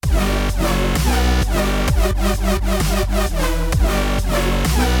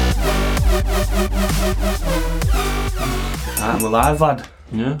We're live, lad.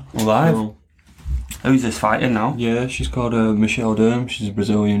 Yeah, We're live. So, Who's this fighting now? yeah, she's called Michelle Derm. She's a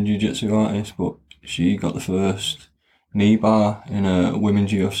Brazilian jiu-jitsu artist, but she got the first knee bar in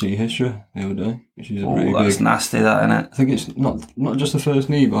women's UFC history the other day, which is a pretty That's big. nasty, that, innit? I think it's not just the first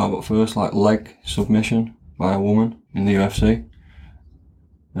knee bar, but first like leg submission by a woman in the UFC.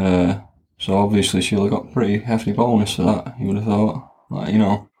 So obviously she'll have got pretty hefty bonus for that. You would have thought, like, you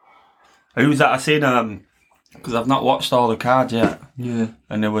know. Who's that? I seen because I've not watched all the cards yet. Yeah.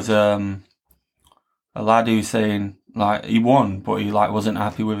 And there was a lad who was saying like he won, but he like wasn't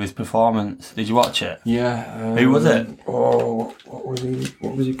happy with his performance. Did you watch it? Yeah. Who was it? Oh,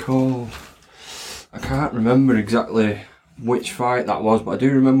 what was he called? I can't remember exactly which fight that was, but I do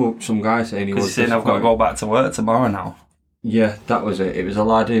remember some guy saying he was. He's saying I've got to go back to work tomorrow now. Yeah, that was it. It was a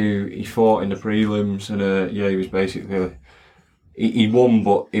lad who he fought in the prelims, and he was basically he won,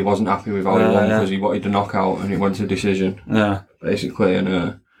 but he wasn't happy with how he won because he wanted a knockout, and it went to decision. Yeah, basically,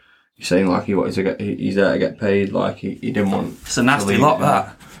 and he's saying like he wanted to get, he's there to get paid, like he didn't want. It's a nasty lot,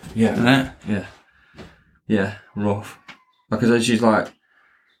 that. Yeah, isn't it? Yeah, rough. Because she's like,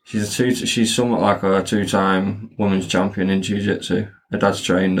 she's somewhat like a two-time women's champion in jiu-jitsu. Her dad's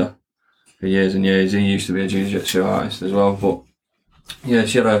trained her for years and years. He used to be a jiu-jitsu artist as well, but yeah,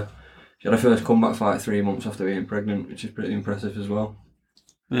 she had her first comeback fight 3 months after being pregnant, which is pretty impressive as well.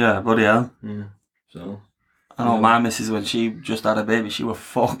 Yeah, bloody hell. Yeah, so. I know my missus, when she just had a baby, she was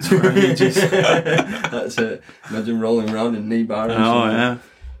fucked for ages. That's it. Imagine rolling around in knee bar. Oh, yeah.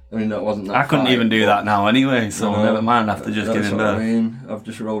 I mean, that wasn't that I couldn't fight, even do that now anyway, so never mind after just giving birth. I mean, I've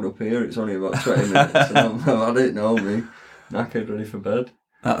just rolled up here, it's only about 20 minutes and I've had it now, me. Knackered, ready for bed.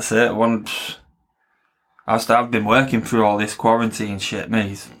 That's it. I've been working through all this quarantine shit,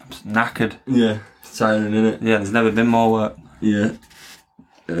 mate. I'm knackered. Yeah, it's tiring, innit? Yeah, there's never been more work. Yeah.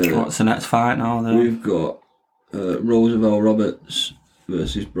 What's the next fight now, then? We've got Roosevelt Roberts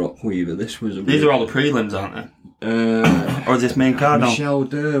versus Brock Weaver. These are all the prelims, aren't they? Or is this main card now? Michelle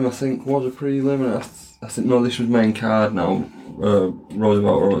Derm, I think, was a prelim. And I think, no, this was main card now.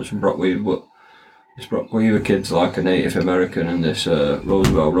 Roosevelt Roberts and Brock Weaver, but this Brock Weaver kid's like a Native American, and this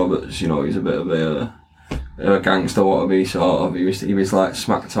Roosevelt Roberts, you know, he's a bit of a gangster, what be sort of. He was like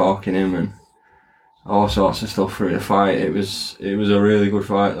smack talking him and all sorts of stuff through the fight. It was a really good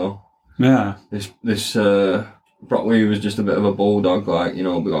fight though. Yeah. This Brock Weaver was just a bit of a bulldog, like, you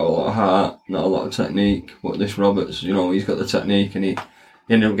know, we got a lot of heart, not a lot of technique. But this Roberts, you know, he's got the technique, and he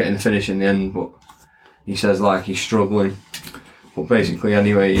ended up getting the finish in the end. But he says like he's struggling. But basically,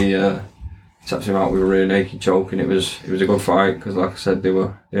 anyway, he taps him out with a rear naked choke, and it was a good fight because, like I said, they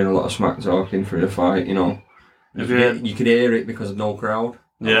were doing a lot of smack talking through the fight. You know, you could hear it because of no crowd.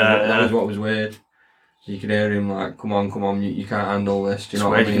 That was what was weird. You could hear him like, come on, you can't handle this. Do you know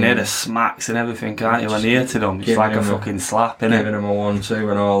what I mean? You can hear the smacks and everything, can't you? When they hit them, it's like a fucking slap, innit? Giving him a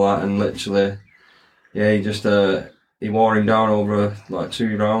 1-2 and all that, and literally, yeah, he just he wore him down over like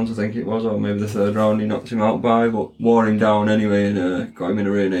 2 rounds, I think it was, or maybe the 3rd round he knocked him out by, but wore him down anyway, and got him in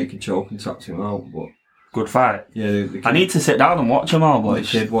a rear naked choke and tapped him out. But good fight. Yeah, the kid, I need to sit down and watch them all,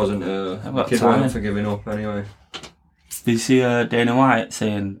 boys. The kid wasn't for giving up anyway. Did you see Dana White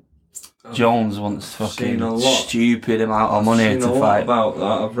saying Jones wants fucking stupid amount of money to fight? About that,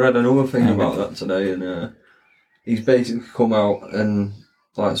 I've read another thing about that today, and he's basically come out and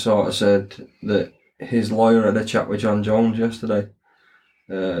like sort of said that his lawyer had a chat with John Jones yesterday.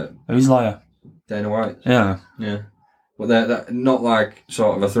 Who's lawyer? Dana White. Yeah. But that not like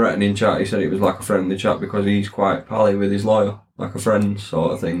sort of a threatening chat. He said it was like a friendly chat because he's quite pally with his lawyer, like a friend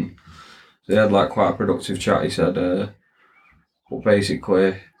sort of thing. So they had like quite a productive chat. He said, but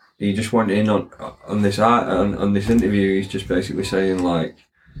basically, he just went in on this interview. He's just basically saying like,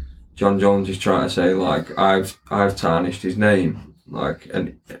 John Jones is trying to say like, I've tarnished his name, like,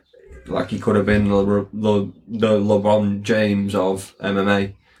 and like he could have been the LeBron James of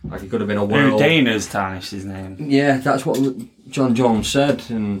MMA. Like he could have been a world. Dana's tarnished his name. Yeah, that's what John Jones said,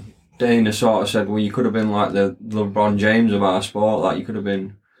 and Dana sort of said, well, you could have been like the LeBron James of our sport. Like you could have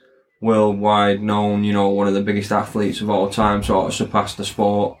been worldwide known, you know, one of the biggest athletes of all time, sort of surpassed the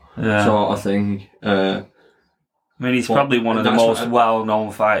sport, sort of thing. I mean, he's probably one of the most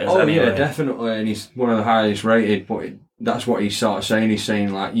well-known fighters. Oh anyway. Yeah, definitely, and he's one of the highest rated. But that's what he's sort of saying. He's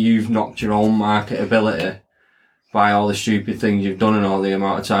saying like, you've knocked your own marketability by all the stupid things you've done and all the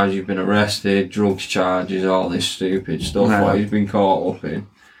amount of times you've been arrested, drugs charges, all this stupid stuff what he's been caught up in.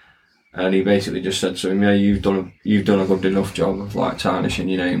 And he basically just said to him, yeah, you've done a good enough job of like tarnishing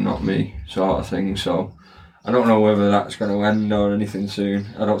your name, not me, sort of thing. So I don't know whether that's going to end or anything soon.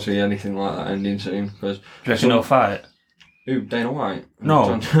 I don't see anything like that ending soon. Because Do you reckon they'll fight? who, Dana White?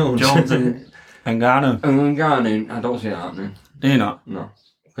 No, John Jones and Ngannou. And Ngannou, I don't see it happening. Do you not? No.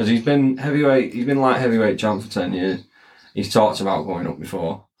 Because he's been light heavyweight champ for 10 years. He's talked about going up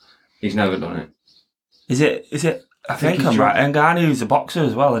before. He's never done it. Is it? I think he's I'm right. Ngannou's a boxer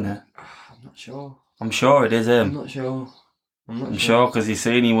as well, isn't he? I'm not sure. I'm sure it is I'm him. not sure. I'm sure because he's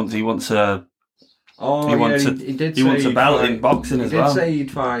saying he wants a Oh, he wants a belt in boxing as well. He did say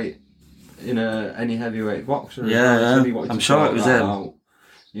he'd fight in any heavyweight boxer. Yeah. I'm sure it was him. Out,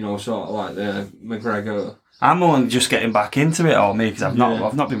 you know, sort of like the McGregor. I'm only just getting back into it, all me, because I've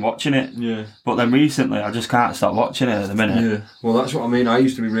not been watching it. Yeah. But then recently, I just can't stop watching it at the minute. Yeah. Well, that's what I mean. I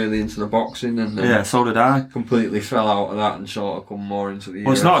used to be really into the boxing, and Yeah, so did I. completely fell out of that and sort of come more into the.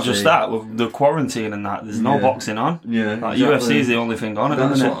 Well, it's not UFC. just that with the quarantine and that. There's no Yeah. boxing on. Yeah. Like exactly. UFC is the only thing on at the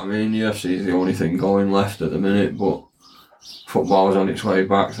That's minute. what I mean. UFC is the only thing going left at the minute, but football's on its way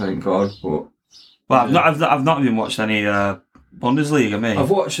back, thank God. But Well, I've not even watched any Bundesliga, mate. I've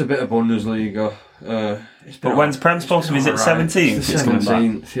watched a bit of Bundesliga. But when's Prem supposed to be? Is it 17th? It's the It's coming back.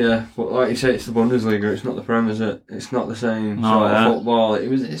 17th, yeah. But like you say, it's the Bundesliga. It's not the Prem, is it? It's not the same No, sort yeah. of football.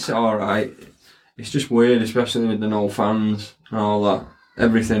 It's all right. It's just weird, especially with the no fans and all that.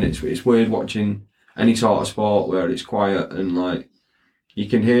 Everything. It's weird watching any sort of sport where it's quiet and like you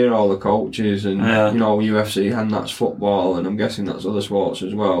can hear all the coaches and Yeah. you know UFC and that's football and I'm guessing that's other sports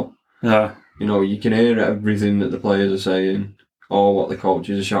as well. Yeah. You know, you can hear everything that the players are saying or what the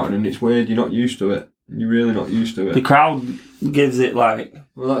coaches are shouting, and it's weird. You're not used to it. You're really not used to it. The crowd gives it like.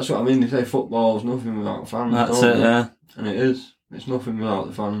 Well, that's what I mean. They say football's nothing without fans. That's don't it, they? yeah. And it is. It's nothing without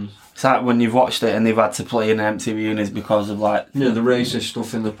the fans. It's like when you've watched it and they've had to play in empty unis because of like. Yeah, the racist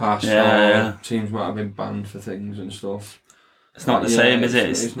stuff in the past. Yeah. Teams might have been banned for things and stuff. It's not the Yeah, same, is it?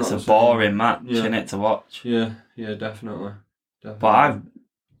 it's It's not a the same. boring match, Yeah. innit, to watch. Yeah, definitely. But I've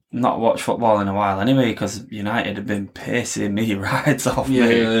not watched football in a while anyway because United have been pissing me rides off me.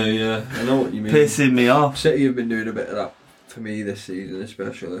 Yeah. I know what you mean. Pissing me off. City have been doing a bit of that for me this season,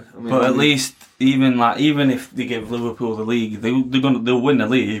 especially. I mean, But at least, even if they give Liverpool the league, they'll win the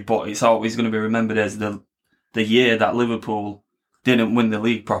league. But it's always going to be remembered as the year that Liverpool didn't win the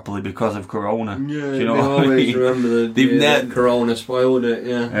league properly because of Corona. Yeah, you know they what I always mean? remember They've year that never- Corona spoiled it.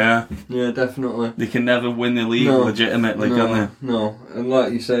 Yeah, definitely. They can never win the league No. legitimately, can they? No, and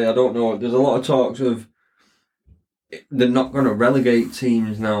like you say, I don't know. There's a lot of talks of they're not going to relegate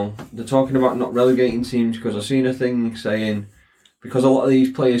teams now. They're talking about not relegating teams because I've seen a thing saying because a lot of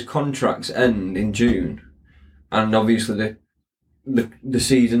these players' contracts end in June, and obviously the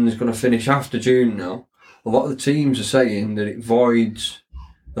season is going to finish after June now. A lot of the teams are saying that it voids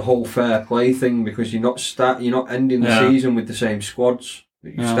the whole fair play thing because you're not ending the season with the same squads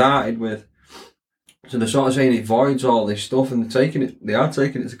that you started with. So they're sort of saying it voids all this stuff, and they are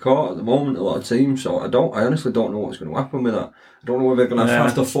taking it to court at the moment. A lot of teams, so I honestly don't know what's going to happen with that. I don't know whether they're going to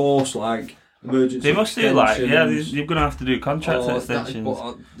have to force like emergency. They must do like extensions. you're going to have to do contract extensions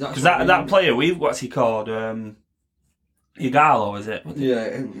Because because that player what's he called Igalo, is it?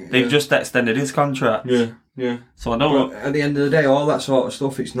 Yeah, They've just extended his contract. Yeah. So I don't know. But at the end of the day, all that sort of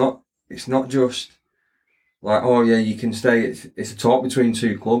stuff, it's not just like, oh yeah, you can stay. It's a talk between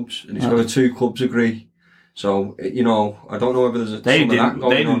two clubs, and it's whether two clubs agree. So you know, I don't know whether there's a They some of that didn't. going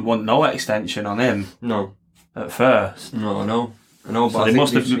They didn't on. want no extension on him No, at first. I know. So But they I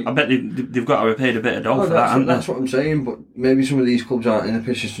must think have. I bet they've got to have paid a bit of dough for that, haven't that's they? what I'm saying. But maybe some of these clubs aren't in a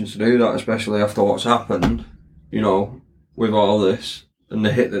position to do that, especially after what's happened. You know, with all this and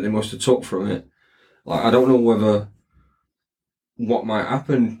the hit that they must have took from it. Like, I don't know whether what might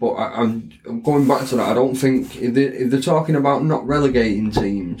happen, but I'm going back to that. I don't think if they're talking about not relegating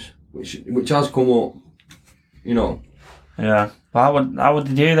teams, which has come up, you know. Yeah. But how would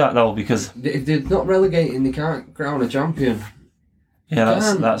they do that though? Because If they're not relegating, they can't crown a champion.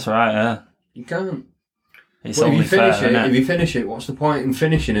 that's right. Yeah. You can't. It's But only if you finish fair, it, isn't if you finish it, what's the point in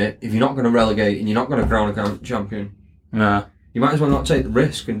finishing it if you're not going to relegate and you're not going to crown a champion? Yeah. You might as well not take the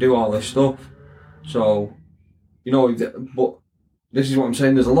risk and do all this stuff. So, you know, but this is what I'm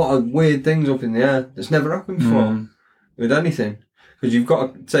saying. There's a lot of weird things up in the air that's never happened before with anything. Because you've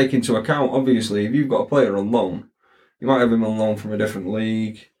got to take into account, obviously, if you've got a player on loan, you might have him on loan from a different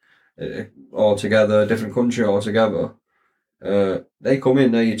league altogether, a different country altogether. They come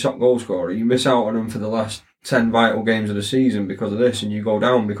in, they're your top goal scorer. You miss out on them for the last 10 vital games of the season because of this, and you go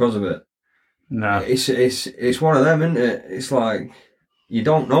down because of it. No. It's one of them, isn't it? It's like, you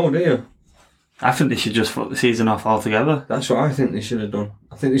don't know, do you? I think they should just put the season off altogether. That's what I think they should have done.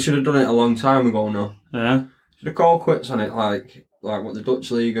 I think they should have done it a long time ago now. Yeah. Should have called quits on it, like, what the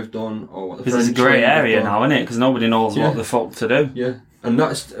Dutch League have done, or what the Because French it's a grey League have area done. now, isn't it? Because nobody knows Yeah. what the fuck to do. Yeah, and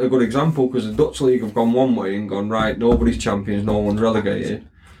that's a good example because the Dutch League have gone one way and gone, right, nobody's champions, no one's relegated.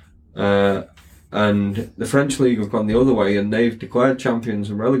 And the French League have gone the other way and they've declared champions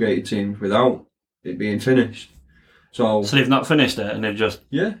and relegated teams without it being finished. So they've not finished it and they've just...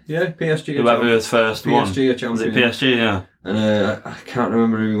 yeah, PSG are Whoever was first one. PSG are Was champions. it PSG, yeah? And I can't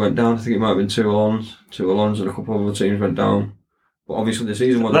remember who went down. I think it might have been two Allons and a couple of other teams went down. But obviously the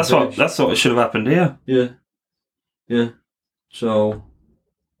season wasn't finished. That's what should have happened here. Yeah. So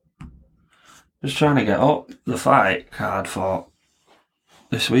Just trying to get up the fight card for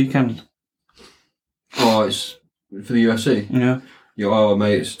this weekend. oh, it's for the UFC. Yeah. Oh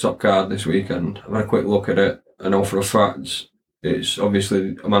mate, it's a top card this weekend. I've had a quick look at it. I know for a fact it's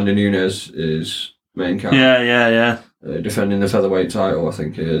obviously Amanda Nunes is main card. Yeah. Defending the featherweight title, I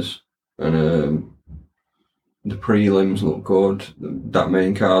think it is. And the prelims look good. That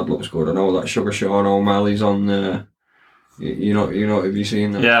main card looks good. I know that Sugar Sean O'Malley's on there. You know, have you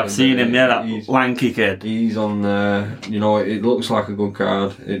seen that? Yeah, I've seen him, that He's- lanky kid. He's on there. You know, it looks like a good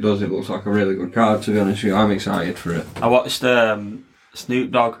card. It does. It looks like a really good card, to be honest with you. I'm excited for it. I watched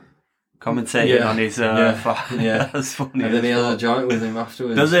Snoop Dogg commentating Yeah, on his fight. yeah. That's funny. And then he as has a fuck. joint with him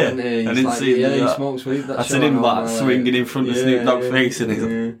afterwards. Does he? doesn't he? I He's didn't like, see him do he that. smokes weed. I seen him like swinging in front of Snoop Dogg's face and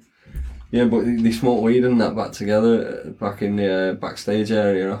he's Yeah, but they smoked weed and that back together, back in the backstage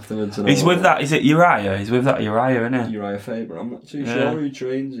area afterwards. And He's all with that, is it Uriah? He's with that Uriah, isn't he? Uriah Faber. I'm not too Yeah. sure who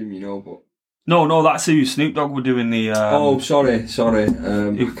trains him, you know, but... No, that's who Snoop Dogg were doing the... sorry.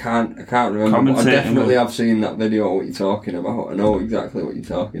 I can't remember. But I definitely have seen that video, what you're talking about. I know exactly what you're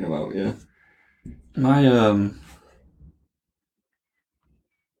talking about, yeah. My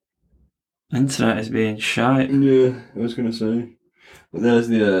internet is being shite. Yeah, I was going to say. But there's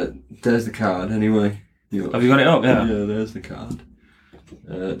the card anyway. Have you got it up? Yeah. Yeah, there's the card.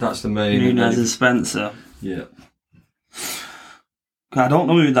 That's the main. Nunes and Spencer. Yeah. I don't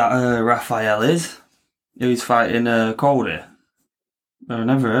know who that Raphael is. Who's fighting Cody. I've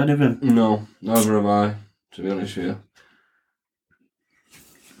never heard of him. No, neither have I, to be honest with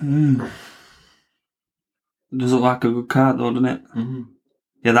you. Does look like a good card though, doesn't it? Mm-hmm.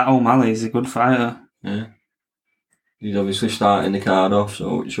 Yeah, that O'Malley's a good fighter. Yeah. He's obviously starting the card off,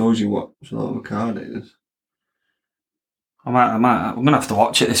 so it shows you what sort of a card it is. I'm gonna have to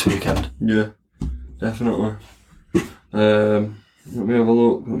watch it this weekend. Yeah, definitely. Let me have a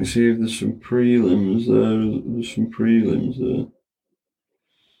look. Let me see if there's some prelims there. There's some prelims there.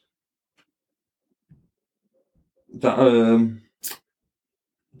 That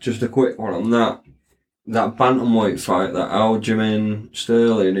just a quick one on that. That bantamweight fight, that Aljamain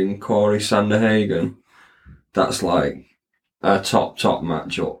Sterling and Corey Sanderhagen, that's like a top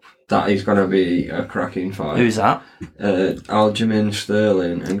matchup. That is going to be a cracking fight. Who's that? Aljamain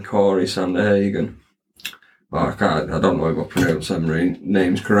Sterling and Corey Sanderhagen. Well, I don't know if I pronounced them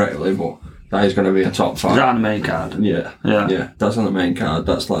names correctly, but that is going to be a top fight. Is that on the main card? Yeah. That's on the main card.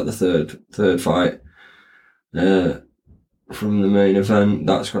 That's like the third fight from the main event.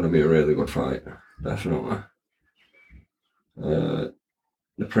 That's going to be a really good fight, definitely. The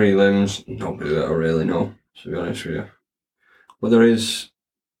prelims, nobody that I really know, to be honest with you. But there is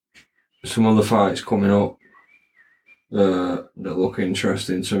some other fights coming up that look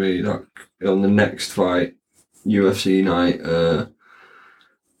interesting to me. That on the next fight, UFC night,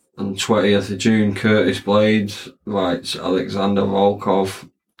 on 20th of June, Curtis Blades fights Alexander Volkov.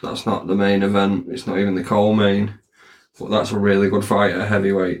 That's not the main event. It's not even the co-main. But that's a really good fight at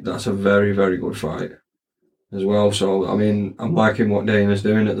heavyweight. That's a very, very good fight as well. So, I mean, I'm liking what Dana's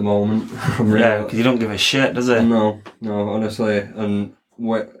doing at the moment. Yeah, because he don't give a shit, does he? No, honestly. And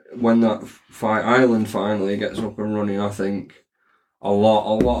when that Fight Island finally gets up and running, I think a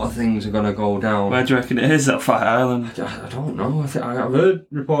lot of things are going to go down. Where do you reckon it is, that Fight Island? I don't know. I've heard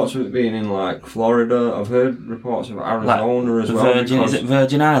reports of it being in like Florida. I've heard reports of Arizona as well. Is it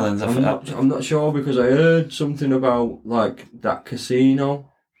Virgin Islands? I'm not sure because I heard something about like that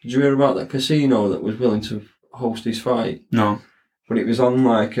casino. Did you hear about that casino that was willing to host his fight? No. But it was on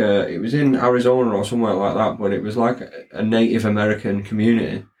like it was in Arizona or somewhere like that. But it was like a Native American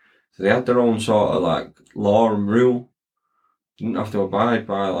community, so they had their own sort of like law and rule. Didn't have to abide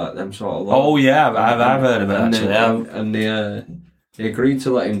by like them sort of laws. Oh yeah, I've heard of it actually. And they agreed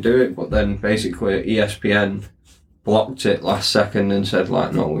to let him do it, but then basically ESPN blocked it last second and said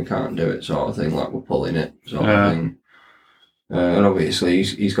like, no, we can't do it, sort of thing. Like we're pulling it, sort of thing. And obviously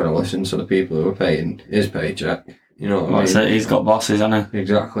he's going to listen to the people who are paying his paycheck. You know what I mean? He's got bosses, hasn't he?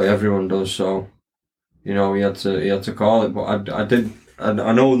 Exactly, everyone does. So, you know, he had to call it. But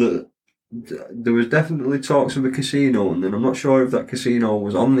I know that there was definitely talks of a casino, and then I'm not sure if that casino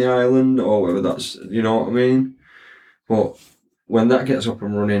was on the island or whether that's, you know what I mean. But when that gets up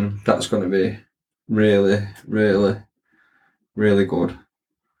and running, that's going to be really, really, really good.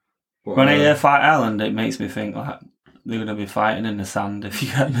 But, when I hear Fight Island, it makes me think like they're going to be fighting in the sand. If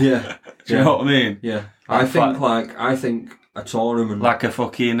you get me. Yeah. Do you know what I mean? Yeah. I think a tournament, like a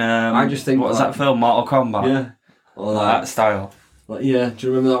fucking. I just think what was like, that film? Mortal Kombat. Yeah. Or like that style. Like, yeah, do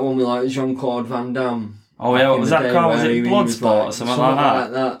you remember that one with like Jean-Claude Van Damme? Oh yeah, what was that called? Was it Bloodsport or something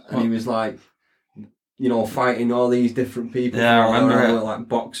like that? And he was like, you know, fighting all these different people. Yeah, I remember it. Like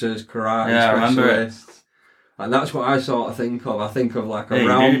boxers, karate yeah, specialists. And that's what I sort of think of. I think of like a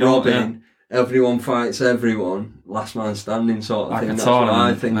round robin, everyone fights everyone, last man standing sort of like thing. That's what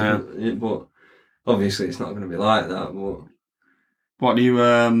I think of it, but obviously it's not going to be like that. But what do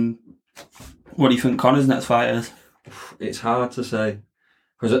you think Conor's next fight is? It's hard to say.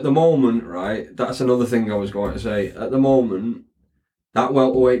 Because at the moment, right, that's another thing I was going to say. At the moment, that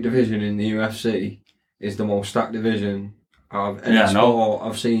welterweight division in the UFC is the most stacked division of any sport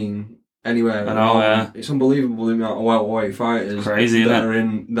I've seen anywhere. I know, yeah. It's unbelievable the amount of welterweight fighters that are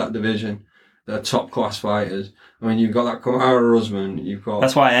in that division. They're top class fighters. I mean, you've got that Kamaru Usman. You've got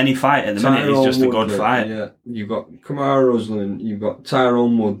that's why any fight at the minute is just a good fight. Yeah, you've got Kamaru Usman. You've got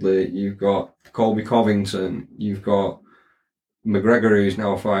Tyrone Woodley. You've got Colby Covington. You've got McGregor, who's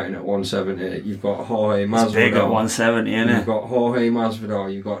now fighting at 170. You've got Jorge Masvidal. It's big at 170, isn't it? You've got Jorge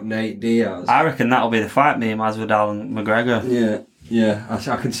Masvidal. You've got Nate Diaz. I reckon that'll be the fight, me, Masvidal and McGregor. Yeah,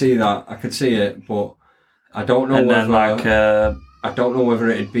 I can see that. I could see it, but I don't know. And whether, then I don't know whether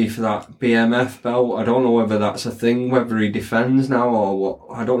it'd be for that BMF belt. I don't know whether that's a thing, whether he defends now or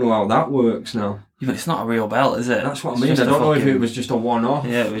what. I don't know how that works now. Yeah, but it's not a real belt, is it? That's what I mean. I don't know if it was just a one-off.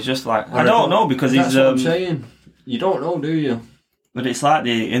 Yeah, it was just like I don't know because that's what I'm saying. You don't know, do you? But it's like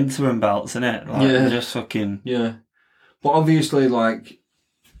the interim belts, isn't it? Like, just fucking... Yeah. But obviously, like...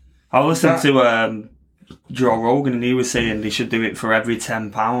 I listened to Joe Rogan and he was saying they should do it for every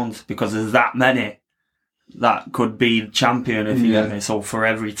 £10 because there's that many that could be champion, if you get me. So for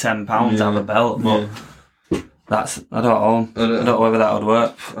every £10 have a belt. But that's... I don't know whether that would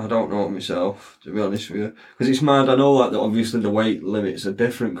work. I don't know it myself, to be honest with you. Because it's mad. I know that obviously the weight limits are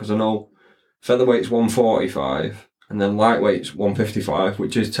different because I know featherweight's 145... and then lightweight's 155,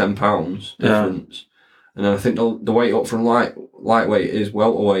 which is £10 difference. Yeah. And then I think the weight up from lightweight is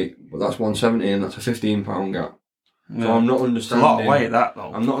welterweight, but that's 170 and that's a £15 gap. Yeah. So I'm not understanding. It's a lot of weight, that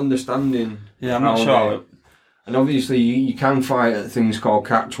though. I'm not understanding. Yeah, I'm not sure. And obviously you can fight at things called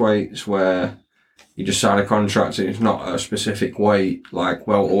catch weights where you just sign a contract and it's not a specific weight, like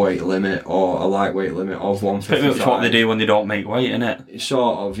welterweight limit or a lightweight limit of 155. Pretty much what they do when they don't make weight, innit? It's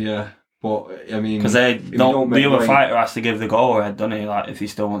sort of, yeah. But, I mean... Because the other fighter has to give the go-ahead, doesn't he? Like, if he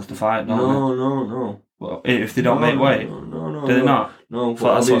still wants to fight, don't they? No. Well, if they don't make weight? No. Do they not? No, but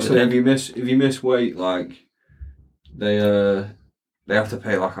obviously if you miss weight, like, they have to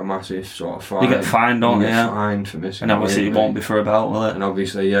pay, like, a massive sort of fine. You get fined, don't you? You get fined for missing and obviously weight, it won't be for a belt, will it? And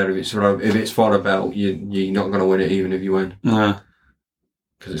obviously, yeah, if it's for a belt, you're not going to win it even if you win. Yeah.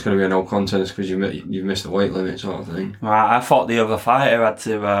 Because it's going to be a no contest because you've missed the weight limit sort of thing. Right, I thought the other fighter had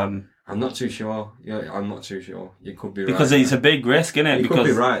to... I'm not too sure. Yeah, I'm not too sure. You could be right. Because it's a big risk, isn't it? You could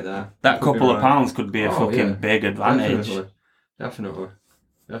be right there. That couple of pounds could be a fucking big advantage. Definitely.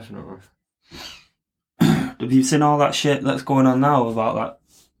 Have you seen all that shit that's going on now about that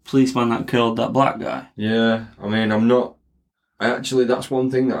policeman that killed that black guy? Yeah, I mean, that's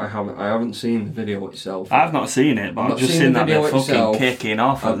one thing that I haven't seen the video itself. I've not seen it, but I've just seen that they're fucking kicking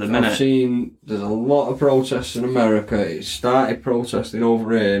off at the minute. I've seen there's a lot of protests in America. It's started protesting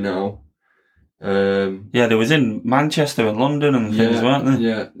over here now. Yeah, they was in Manchester and London and things, weren't they?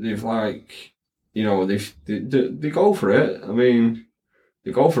 Yeah, they've they go for it. I mean,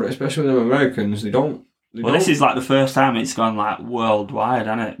 they go for it, especially them Americans. This is like the first time it's gone like worldwide,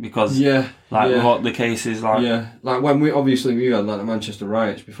 hasn't it? Because what the case is like. Yeah, like when we had like the Manchester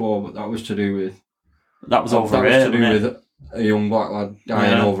riots before, but that was to do with over here. To do with a young black lad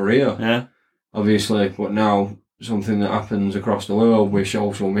dying over here. Yeah, obviously, but now something that happens across the world with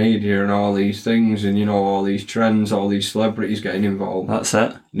social media and all these things, and all these trends, all these celebrities getting involved. That's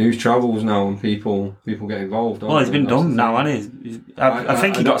it. News travels now, and people get involved. Well, he's been done now, hasn't he? I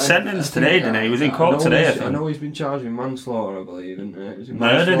think he got sentenced today, didn't he? He was in court today. I know he's been charged with manslaughter, I believe, isn't he?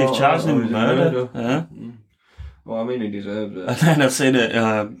 Murder. They've charged him with murder. Yeah. Well, I mean, he deserves it. And then I've seen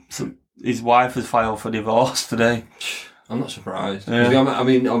it. His wife has filed for divorce today. I'm not surprised. Yeah. I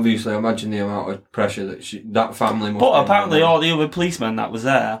mean, obviously, imagine the amount of pressure that family must. But apparently, all the other policemen that was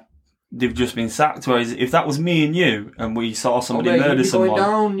there they've just been sacked. Whereas if that was me and you, and we saw somebody mate, murder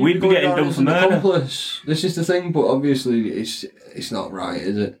someone, we'd be getting done for murder. Accomplice. This is the thing, but obviously it's not right,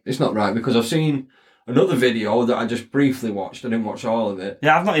 is it? It's not right, because I've seen another video that I just briefly watched. I didn't watch all of it.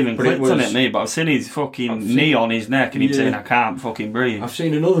 Yeah, I've not even clicked on it, mate, but I've seen his fucking knee on his neck and him saying, I can't fucking breathe. I've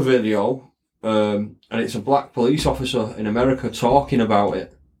seen another video, and it's a black police officer in America talking about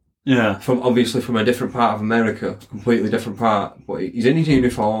it. Yeah. From a different part of America, completely different part. But he's in his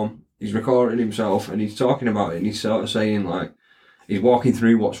uniform, he's recording himself, and he's talking about it, and he's sort of saying, like, he's walking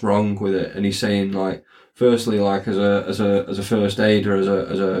through what's wrong with it, and he's saying, like, firstly, like, as a first aider,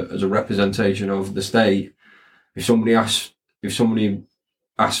 as a representation of the state, if somebody asks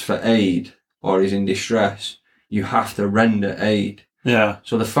for aid or is in distress, you have to render aid. Yeah.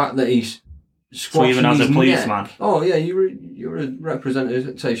 So the fact that he's so even as a policeman. Oh yeah, you're a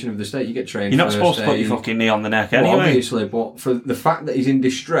representation of the state. You get trained. You're not supposed to put your fucking knee on the neck anyway. Well, obviously, but for the fact that he's in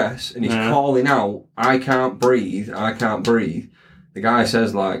distress and he's calling out, I can't breathe. The guy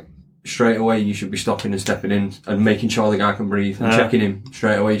says, like, straight away you should be stopping and stepping in and making sure the guy can breathe and checking him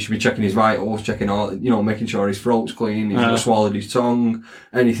straight away. You should be checking his vitals, checking all, making sure his throat's clean, he's not swallowed his tongue,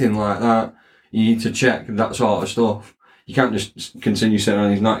 anything like that. You need to check that sort of stuff. You can't just continue sitting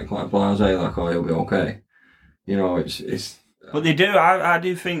on his neck like blasé, like, oh, he'll be okay. It's. But they do. I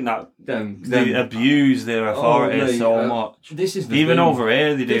do think that they abuse their authority so much. This is even thing. Over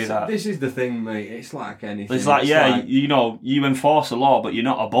here they do that. This is the thing, mate. It's like anything. It's like you enforce the law, but you're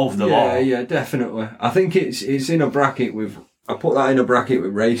not above the law. Yeah, definitely. I think it's in a bracket with. I put that in a bracket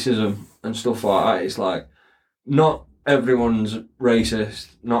with racism and stuff like that. It's like not everyone's racist.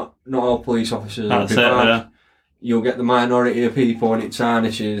 Not all police officers will be bad. Yeah. You'll get the minority of people, and it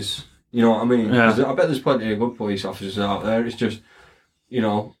tarnishes. You know what I mean? Yeah. I bet there's plenty of good police officers out there. It's just,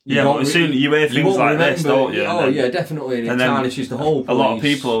 but soon you hear things like this, don't you? Oh, yeah, definitely. And it tarnishes the whole police. A lot of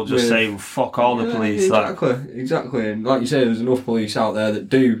people just say, fuck all the police. Exactly. And like you say, there's enough police out there that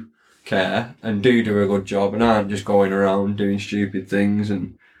do care and do a good job and aren't just going around doing stupid things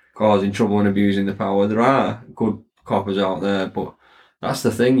and causing trouble and abusing the power. There are good coppers out there, but that's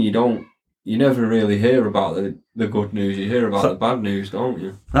the thing, you never really hear about the good news. You hear about the bad news, don't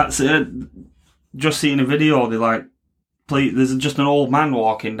you? That's it. Just seeing a video, there's just an old man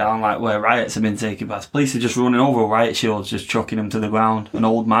walking down like where riots have been taking place. Police are just running over riot shields, just chucking him to the ground. An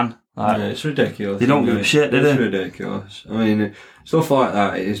old man. Like, yeah, it's ridiculous. They don't give a shit, do they? It's ridiculous. I mean, stuff like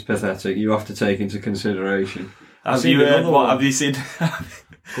that is pathetic. You have to take into consideration. Have you heard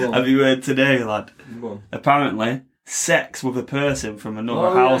today, lad? Apparently, sex with a person from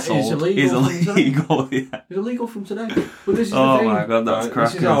another household is illegal. It's illegal from today. But this is the thing. My god, that's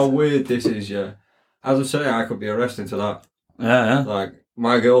crackers. This is how weird this is, yeah. As I say, I could be arrested to that. Yeah. Like,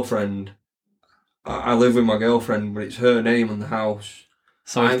 my girlfriend, I live with my girlfriend, but it's her name on the house.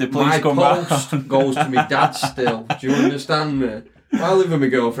 So if the police come back, my post goes to my dad still. Do you understand me? I live with my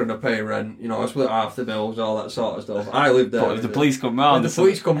girlfriend, I pay rent, I split half the bills, all that sort of stuff. I live there. But if the police come round... When the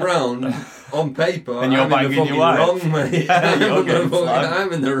police come round, on paper, and you're banging your wife. Wrong, mate.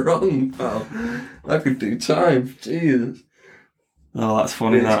 I'm in the wrong, pal. I could do time, Jesus. Oh, that's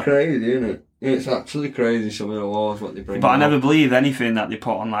funny, It's crazy, isn't it? It's actually crazy, some of the laws, what they bring. But I never believe anything that they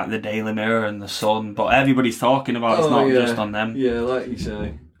put on, like, the Daily Mirror and the Sun, but everybody's talking about it's not just on them. Yeah, like you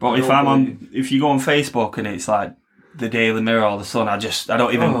say. But if you go on Facebook and it's like, the Daily Mirror or the Sun, I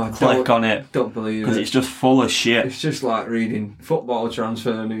don't even click on it. Don't believe it. Because it's just full of shit. It's just like reading football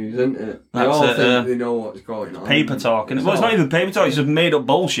transfer news, isn't it? They That's all it, think they know what's going on. Paper talk. Well, it's not even paper talk, it's just made up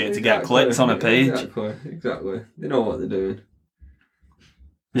bullshit to get clicks on a page. Exactly. They know what they're doing.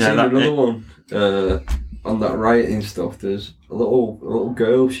 Yeah, another one on that rioting stuff. There's a little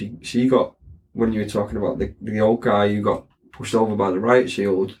girl. She got, when you were talking about the old guy who got pushed over by the riot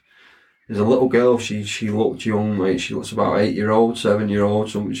shield. There's a little girl. She looked young, mate. She looks about 8-year-old, 7-year-old.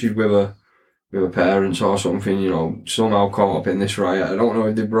 She's with her parents or something. Somehow caught up in this riot. I don't know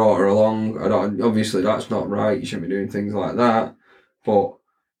if they brought her along. Obviously, that's not right. You shouldn't be doing things like that. But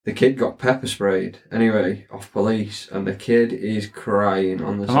the kid got pepper sprayed anyway off police, and the kid is crying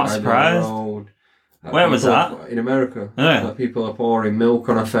on the side of the road. Where was that? In America. Yeah. Like, people are pouring milk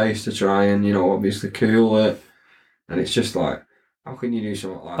on her face to try and obviously cool it, and it's just like, how can you do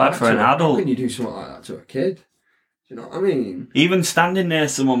something like that? Bad for an adult. How can you do something like that to a kid? Do you know what I mean? Even standing near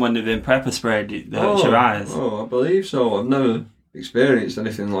someone when they've been pepper sprayed, it hurts your eyes. Oh, I believe so. I've never experienced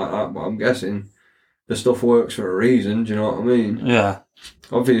anything like that, but I'm guessing the stuff works for a reason. Do you know what I mean? Yeah.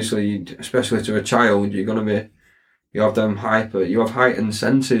 Obviously, especially to a child, you have heightened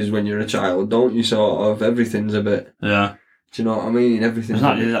senses when you're a child, don't you? Sort of, everything's a bit. Yeah. Do you know what I mean? Everything's.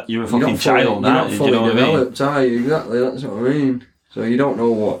 You're a fucking child, You're not fully developed, are you? Exactly, that's what I mean. So you don't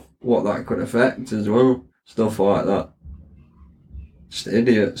know what that could affect as well. Stuff like that. Just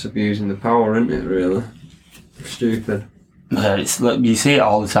idiots abusing the power, isn't it, really? Stupid. It's like, you see it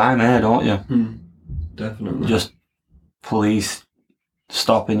all the time here, don't you? Definitely. Just police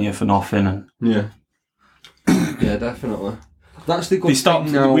stopping you for nothing. And Yeah. Yeah, definitely. That's the good they stopped.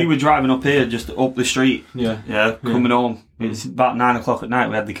 thing now. We were driving up here, just up the street. Yeah. Coming home. It's about 9 o'clock at night.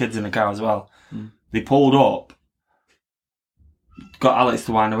 We had the kids in the car as well. They pulled up, got Alex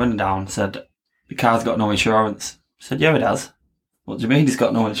to wind the window down, said, the car's got no insurance. I said, yeah, it has. What do you mean it's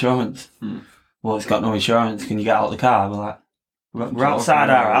got no insurance? Well, it's got no insurance. Can you get out of the car? We're like, we're outside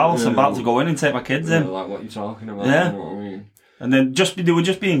our house. I'm about to go in and take my kids in. Like what you're talking about. Yeah. You know what I mean? And then they were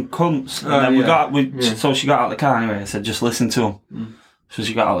just being cunts. And then so she got out of the car anyway. I said, just listen to him. So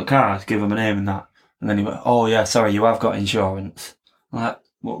she got out of the car, give him a name and that. And then he went, oh yeah, sorry, you have got insurance. I'm like,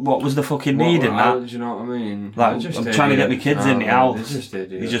 what was the fucking need in that? Do you know what I mean? Like, I'm trying to get my kids in the house.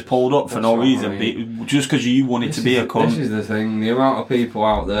 He just pulled up for no reason, just because you wanted to be a cunt. This is the thing, the amount of people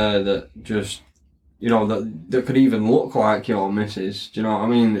out there that just, you know, that could even look like your missus. Do you know what I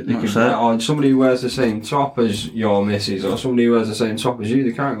mean? That they could, or somebody who wears the same top as your missus, or somebody who wears the same top as you,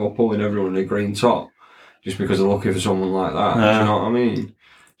 they can't go pulling everyone in a green top just because they're looking for someone like that. Do you know what I mean?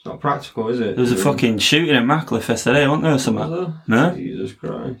 It's not practical, is it? There was a fucking shooting in Ratcliffe yesterday, wasn't there, or something? No? Jesus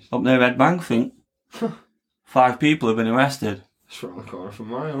Christ. Up near Red Bank, I think. 5 people have been arrested. It's around the corner from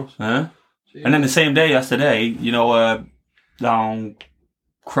my house. Yeah. And then the same day yesterday, you know, down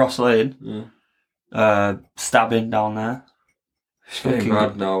Cross Lane, stabbing down there. It's getting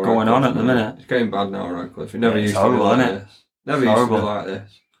bad now, going on at the minute. It's getting bad now, Radcliffe. It never used to be like this. This. Never used to be like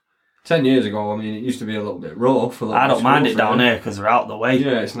this. 10 years ago, I mean, it used to be a little bit rough. I don't mind it down here because we're out of the way.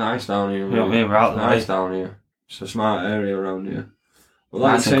 Yeah, it's nice down here. You know what I mean? We're out of the way. Nice down here. It's a smart area around here. Well,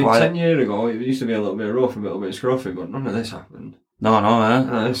 like Nice I and say, quiet. 10 years ago, it used to be a little bit rough, a little bit scruffy, but none of this happened. No, None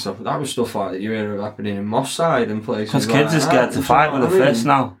of this stuff. That was stuff like that you hear of happening in Moss Side and places because like kids are scared to fight with a fist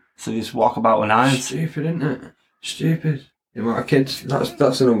now. So they just walk about with knives. Stupid, isn't it? Stupid. You know, our kids,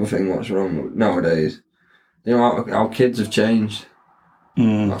 that's another thing what's wrong nowadays. You know, our kids have changed.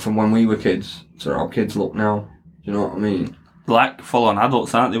 Like from when we were kids to how kids look now. Do you know what I mean? Like full-on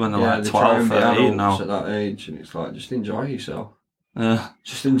adults, aren't they, when they're like 12, 13 now? At that age, and it's like, just enjoy yourself. Yeah.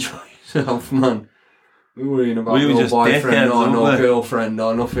 Just enjoy yourself, man. We were in about We were no just boyfriend dickheads, or no weren't we? girlfriend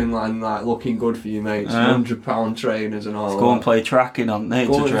or nothing like looking good for you, mates. £100 trainers and all Let's that. go and play tracking on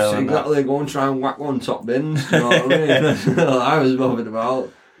nature trail. Exactly, go and try and whack one top bins. You know what I mean? That's what I was bothered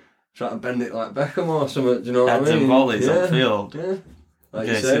about. Try to bend it like Beckham or something. Do you know what I mean? Heads and volleys on field. Yeah. Like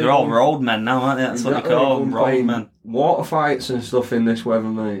Okay, you so say, they're all road men now, aren't they? That's what they call them, road men. Water fights and stuff in this weather,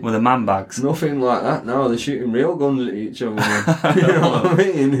 mate. With the man bags. Nothing like that now. They're shooting real guns at each other. Man. You know what I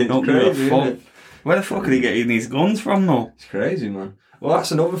mean? It's Don't give a crazy. fuck. Isn't it? Where the fuck are they getting these guns from, though? It's crazy, man. Well,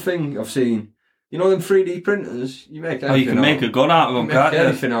 that's another thing I've seen. You know them 3D printers? You make anything Oh, you can make a gun out of them, can't you?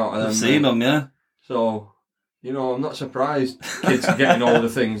 Anything out of them. I've seen them, yeah. So, you know, I'm not surprised kids are getting all the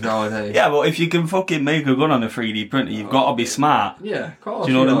things nowadays. Yeah, but if you can fucking make a gun on a 3D printer, you've got to be smart. Yeah, of course.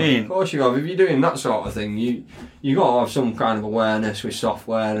 Do you know what I mean? Of course you have. If you're doing that sort of thing, you got to have some kind of awareness with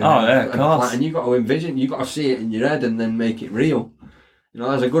software. And, of course. And you got to envision, you got to see it in your head and then make it real. You know,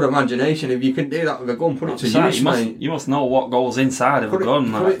 there's a good imagination. If you can do that with a gun, put it to use, mate. You must know what goes inside of a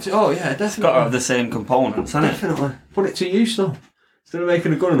gun. Oh yeah, definitely. It's got to have the same components, hasn't it? Definitely. Put it to use, though. Instead of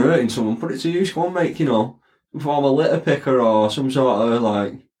making a gun and hurting someone, put it to use. Go and make, you know, some form of litter picker or some sort of,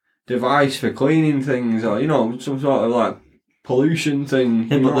 like, device for cleaning things or, you know, some sort of, like, pollution thing.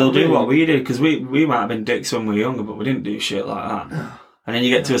 Yeah, but they'll do what we did, because we might have been dicks when we were younger, but we didn't do shit like that. And then you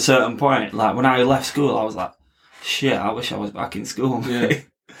get to a certain point, like, when I left school, I was like, shit, I wish I was back in school. Yeah.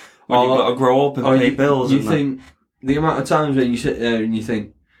 When you've got to grow up and pay bills. You think, the amount of times when you sit there and you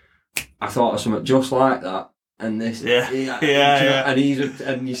think, I thought of something just like that, and this, Yeah. and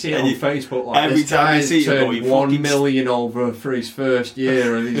you see it on Facebook, like, every this time you guy's see it, turned you 1 fucking million over for his first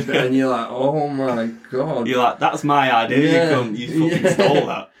year, and you're like, oh my god. You're like, that's my idea, you fucking stole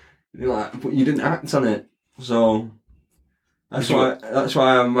that. You're like, but you didn't act on it, so that's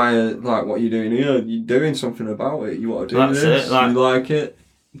why I'm like, what you're doing here. You're doing something about it. You want to do That's this. it, like- you like it.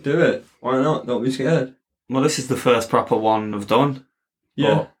 Do it. Why not? Don't be scared. Well, this is the first proper one I've done.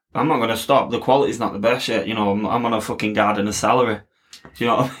 Yeah. But I'm not going to stop. The quality's not the best yet. You know, I'm on a fucking gardener's salary. Do you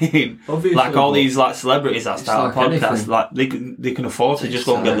know what I mean? Obviously, like all these like celebrities that start like podcasts, anything. like they can afford to Takes just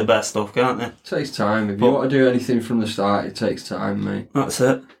go and get time. the best stuff, can't they? It takes time. If But- you want to do anything from the start, it takes time, mate. That's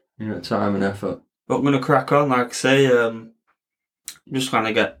it. You know, time and effort. But I'm going to crack on, like I say, just trying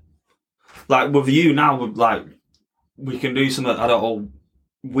to get, like with you now, like, we can do something, I don't know,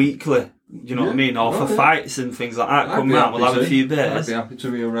 weekly, You know what I mean? Or for fights and things like that. Come round, we'll have a few I'd beers. be happy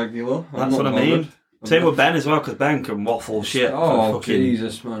to be a regular. That's what I mean. Same with Ben as well, because Ben can waffle shit. Oh,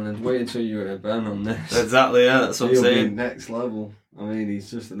 Jesus, man. And wait until you hear Ben on this. Exactly, yeah, that's what I'm saying. Be next level. I mean, he's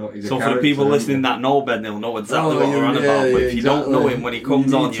just he's so for the people listening that know Ben, they'll know exactly what we're on about. But if you don't know him, when he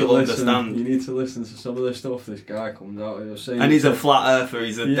comes on, you'll understand. You need to listen to some of the stuff this guy comes out with. And he's a flat earther.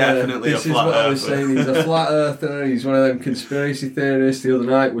 He's definitely a flat earther. This is what I was saying. He's a flat earther. He's one of them conspiracy theorists. The other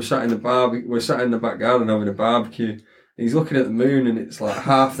night, we're sat in the back garden having a barbecue. He's looking at the moon, and it's like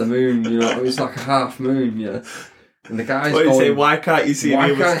half the moon. You know, it's like a half moon. Yeah. And the guy's going, say, why can't you see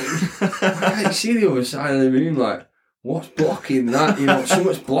why can't you see the other side of the moon? Like, what's blocking that? You know, so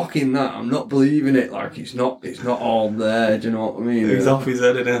much blocking that. I'm not believing it. Like, it's not all there. Do you know what I mean? He's off his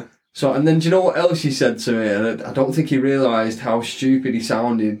head, isn't it? So, and then do you know what else he said to me? And I don't think he realised how stupid he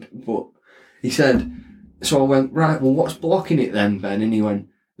sounded, but he said, so I went, right, well, what's blocking it then, Ben? And he went,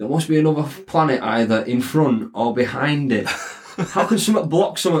 there must be another planet either in front or behind it. How can something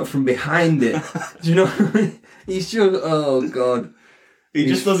block something from behind it? Do you know what I mean? He's just, oh God. He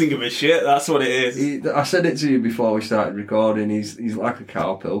just doesn't give a shit, that's what it is. I said it to you before we started recording, he's like a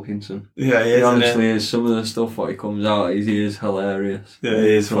Carl Pilkington. Yeah, he is. He honestly is. Some of the stuff what he comes out, he is hilarious. Yeah,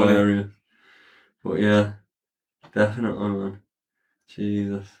 he is hilarious. But yeah, definitely, man.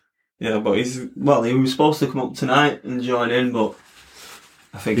 Jesus. Yeah, but he was supposed to come up tonight and join in, but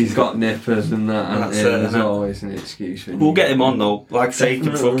I think he's got nippers and that, and there's always an excuse for him. We'll get him on though. Like I say,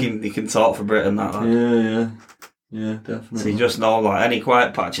 he can talk for Britain, that. Yeah, definitely. So you just know, like, any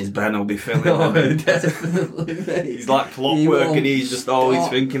quiet patches, Ben will be filling them. Definitely, mate. He's like clockwork, and he's just always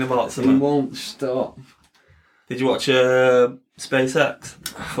thinking about something. He won't stop. Did you watch SpaceX?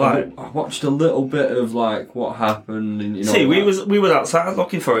 I watched a little bit of like what happened, and you know. See, we were outside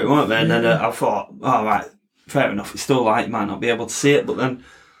looking for it, weren't we? And then I thought, oh right, fair enough. It's still light, might not be able to see it, but then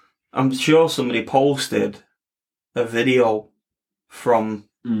I'm sure somebody posted a video from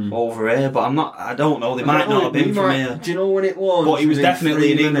over here, but I don't know. They might not have been from here. Do you know when it was? But he was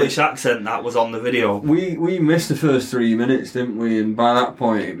definitely an English accent that was on the video. We missed the first 3 minutes, didn't we? And by that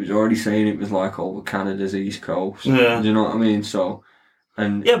point, it was already saying it was like over Canada's east coast. Yeah. Do you know what I mean? So.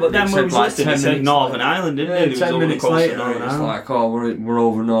 And yeah, but then when we was listening, it said Northern Ireland, didn't it? 10 minutes later, it's like, oh, we're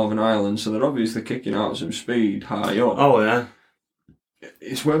over Northern Ireland, so they're obviously kicking out some speed high up. Oh yeah.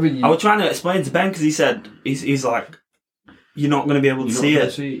 It's whether you. I was trying to explain to Ben because he said he's like, you're not going to be able to see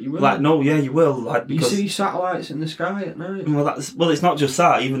it. You will. Like, no, yeah, you will. Like, you see satellites in the sky at night. Well, it's not just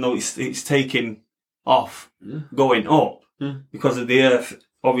that. Even though it's taking off, going up because of the Earth.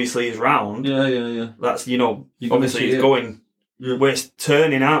 Obviously, is round. Yeah. That's obviously it's going. Yeah. We're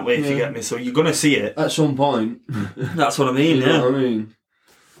turning, aren't we? If you get me, so you're gonna see it at some point. That's what I mean. You know what I mean?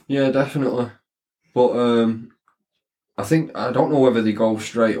 Yeah, definitely. But I don't know whether they go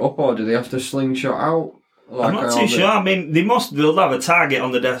straight up or do they have to slingshot out. Like I'm not too sure. I mean, they'll have a target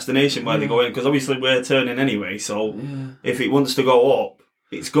on the destination where they go in because obviously we're turning anyway. So if it wants to go up,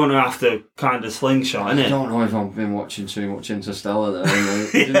 it's gonna have to kind of slingshot, innit? I don't know if I've been watching too much Interstellar there.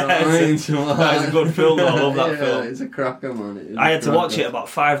 Do you know what I mean? That is a good film. I love that film. It's a cracker, man. I had to watch it about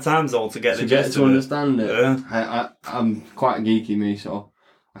 5 times though to get the gist to understand it. Yeah. I'm quite geeky, me, so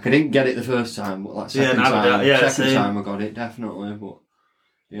I didn't get it the first time, but like second time I got it definitely. But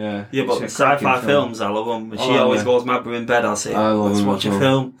yeah, but sci-fi films, I love them. When she always goes mad in bed, I'll say, let's watch a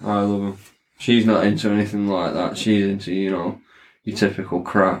film. I love them. She's not into anything like that. She's into your typical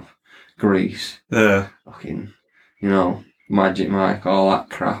crap, Grease, fucking, Magic Mike, all that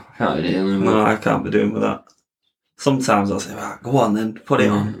crap. I can't be dealing with. No, I can't be doing with that. Sometimes I'll say, right, go on then, put it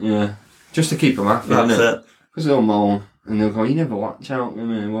on. Yeah, just to keep them happy. That's it. Because they'll moan and they'll go, you never watch out with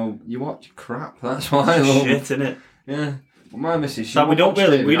me. Well, you watch crap. That's why I love shit, innit? Yeah. But my missus, she we don't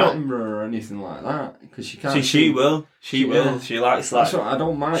or anything like that because she can't. She will. She likes like. I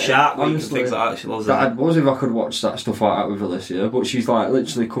don't mind. Shark Week and things like that. She loves that. I'd was if I could watch that stuff like that with Alicia, but she's like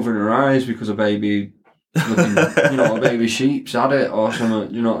literally covering her eyes because a baby, looking, a baby sheep's had it or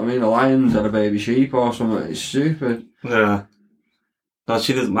something. You know what I mean? A lion's had a baby sheep or something. It's stupid. Yeah. No,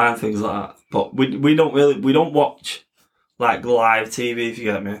 she doesn't mind things like that. But we don't watch like live TV, if you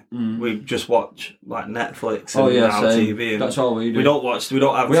get me. We just watch like Netflix and Now TV. And that's all we do. We don't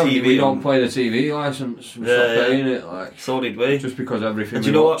have TV. We don't play the TV license. We stopped paying it. Like, so did we. Just because everything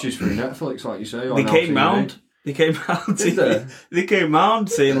we watch is through Netflix, like you say. Or they came round. They came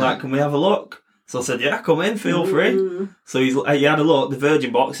round saying like, can we have a look? So I said, yeah, come in, feel free. So he had a look. The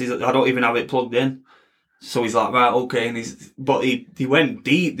Virgin box. I don't even have it plugged in. So he's like, right, okay, and he went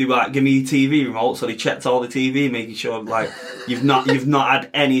deep. They were like, give me your TV remote. So they checked all the TV, making sure like you've not had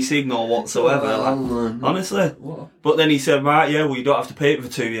any signal whatsoever. Honestly. What? But then he said, right, yeah, well you don't have to pay it for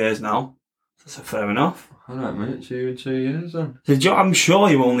 2 years now. So fair enough. All right, mate. See you in 2 years then. I'm sure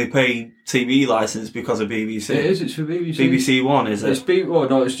you only pay TV licence because of BBC. It is. It's for BBC. BBC One, is it?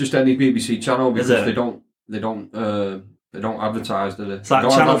 No, it's just any BBC channel because Is it? they don't advertise, do they? It's like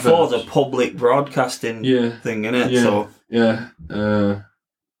Channel 4's a public broadcasting thing, isn't it? Yeah. So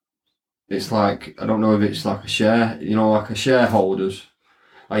it's like, I don't know if it's like a share, like a shareholders.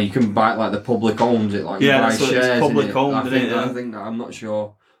 Like you can buy, like the public owns it, like you buy so shares it's public in it. owned, I think, isn't it? I think that, I'm not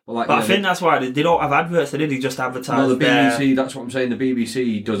sure. But I think that's why they don't have adverts, they just advertise. No, the BBC, that's what I'm saying, the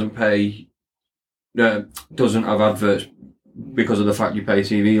BBC doesn't have adverts because of the fact you pay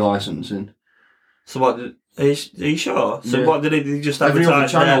TV licensing. So what, are you sure? So Yeah. what, did they just Every other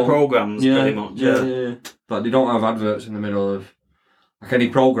advertise their channel, programmes pretty much? Yeah. But they don't have adverts in the middle of, like any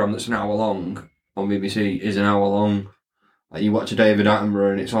programme that's an hour long on BBC is an hour long. Like you watch a David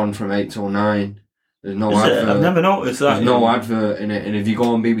Attenborough and it's on from 8 till 9. There's no advert. I've never noticed that. There's no advert in it. And if you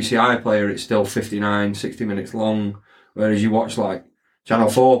go on BBC iPlayer, it's still 59, 60 minutes long. Whereas you watch like Channel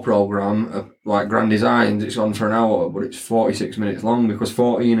 4 programme, like Grand Designs, it's on for an hour, but it's 46 minutes long because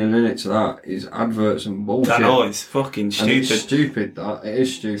 14 minutes of that is adverts and bullshit. I know, it's fucking stupid. And it's stupid, that. It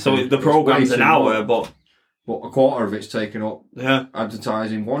is stupid. So the programme's an hour, but a quarter of it's taken up yeah,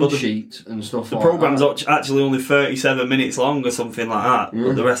 advertising one sheet and stuff like that. The programme's actually only 37 minutes long or something like that,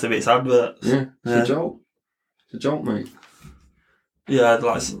 but the rest of it's adverts. Yeah, it's a joke. It's a joke, mate. Yeah,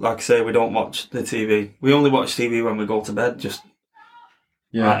 like I say, we don't watch the TV. We only watch TV when we go to bed,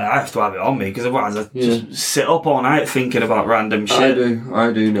 I have to have it on me, because otherwise I just sit up all night thinking about random shit.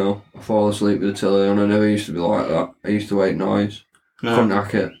 I do know. I fall asleep with the telly on. I never used to be like that. I used to hate noise. Couldn't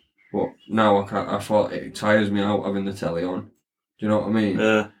hack it. But now I can't. I thought it tires me out having the telly on. Do you know what I mean?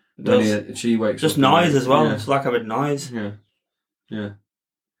 Yeah. It does. She wakes just up. Noise as well. Yeah. It's like having noise. Yeah.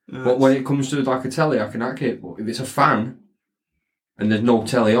 But when it comes to like a telly, I can hack it. But if it's a fan and there's no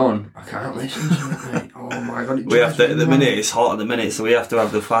telly on, I can't listen to it, mate. Oh my god! We have to. At the minute, it's hot at the minute, so we have to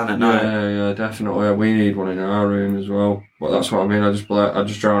have the fan at night. Yeah, definitely. We need one in our room as well. But that's what I mean. I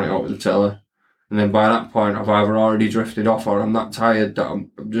just drown it out with the telly. And then by that point, I've either already drifted off or I'm that tired that I've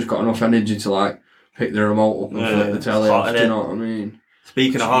just got enough energy to like pick the remote up and flip the telly off. Do you know what I mean?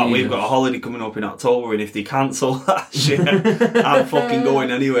 Speaking of hot, we've got a holiday coming up in October, and if they cancel that shit, I'm fucking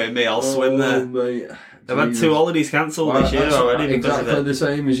going anyway, mate. I'll swim there. Mate. I've had 2 holidays cancelled this year already. Exactly the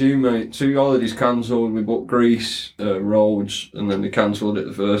same as you, mate. 2 holidays cancelled. We booked Greece, Rhodes, and then they cancelled it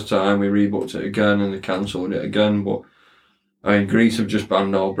the first time. We rebooked it again, and they cancelled it again. But I mean, Greece have just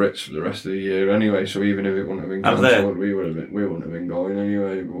banned all Brits for the rest of the year anyway. So even if it wouldn't have been cancelled, we wouldn't have been going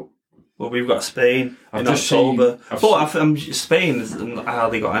anyway. But well, we've got Spain in October. Spain has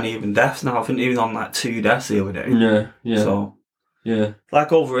hardly got any even deaths now. I think even on like 2 deaths the other day. Yeah. So yeah,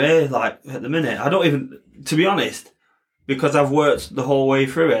 like over here, like at the minute, I don't even. To be honest, because I've worked the whole way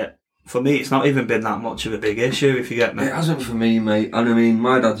through it. For me, it's not even been that much of a big issue. If you get me, it hasn't for me, mate. And I mean,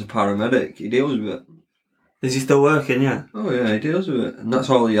 my dad's a paramedic. He deals with it. Is he still working? Yeah. Oh yeah, he deals with it, and that's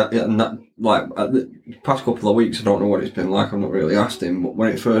all he. And that, like, the past couple of weeks, I don't know what it's been like. I've not really asked him, but when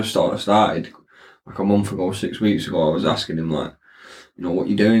it first started, like a month ago, 6 weeks ago, I was asking him like, what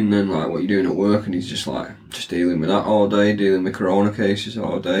you doing then? Like, what you doing at work? And he's just like, just dealing with that all day, dealing with corona cases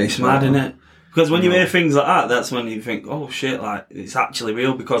all day. It's mad, isn't it? Because when you hear things like that, that's when you think, oh shit, like it's actually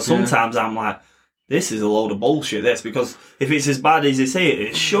real. Because sometimes I'm like, this is a load of bullshit, this, if it's as bad as they say it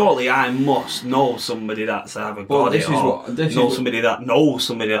is, surely I must know somebody that's either got it or know somebody that knows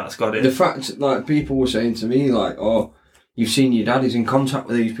somebody that's got it. The fact, like, people were saying to me, like, oh, you've seen your dad, he's in contact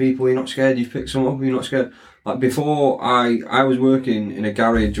with these people, you're not scared, you've picked some up, you're not scared. Like, before, I was working in a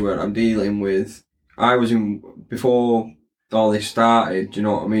garage where I'm dealing with, before all this started, do you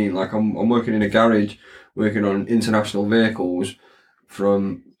know what I mean? Like, I'm working in a garage, working on international vehicles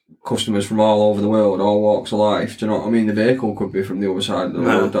from customers from all over the world, all walks of life. Do you know what I mean? The vehicle could be from the other side of the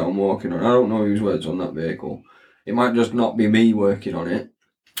road that I'm working on. I don't know whose works on that vehicle. It might just not be me working on it.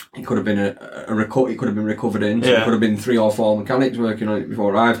 It could have been it could have been recovered in. So it could have been 3 or 4 mechanics working on it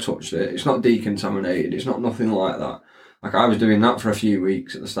before I've touched it. It's not decontaminated. It's not nothing like that. Like, I was doing that for a few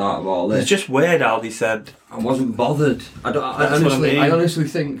weeks at the start of all this. It's just weird how they said. I wasn't bothered. I honestly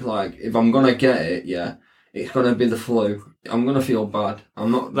think, like, if I'm gonna get it, it's gonna be the flu. I'm gonna feel bad. I'm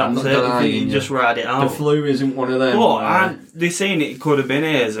not denying. You just ride it out. The flu isn't one of them. But they're saying it could have been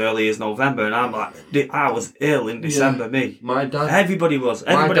here as early as November, and I'm like, I was ill in December. Me, my dad, everybody was.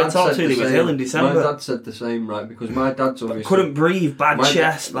 Everybody I talked to, was ill in December. My dad said the same, right? Because my dad's obviously couldn't breathe, bad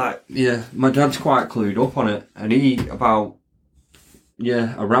chest, like. Yeah, my dad's quite clued up on it, and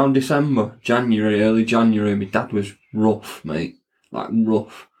around December, early January, my dad was rough, mate, like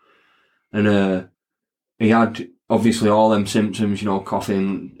rough, and he had obviously all them symptoms,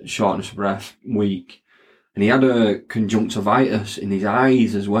 coughing, shortness of breath, weak. And he had a conjunctivitis in his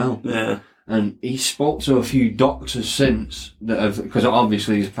eyes as well. Yeah. And he spoke to a few doctors since that have, because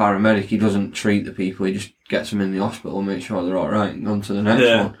obviously he's a paramedic, he doesn't treat the people, he just gets them in the hospital and makes sure they're alright and on to the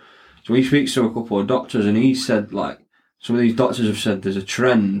next one. So he speaks to a couple of doctors and he said, like, some of these doctors have said there's a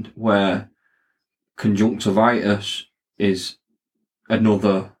trend where conjunctivitis is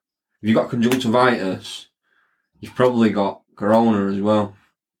another. If you've got conjunctivitis, you've probably got corona as well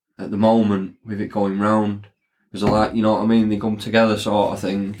at the moment with it going round. There's a lot, you know what I mean? They come together sort of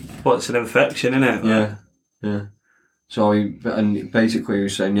thing. But it's an infection, isn't it? Yeah. So he basically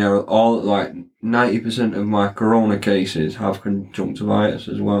was saying, all like 90% of my corona cases have conjunctivitis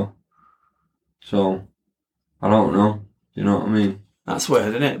as well. So I don't know. You know what I mean? That's weird,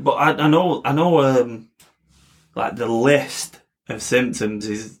 isn't it? But I know, like the list of symptoms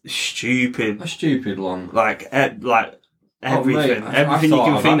is stupid. A stupid long. Like everything, everything you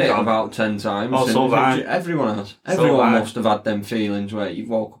can think of. About 10 times. Oh, so everyone has. Everyone must have had them feelings where you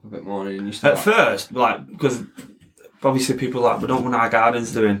woke up a bit more and you start. At first, like, because obviously people are like, we don't want our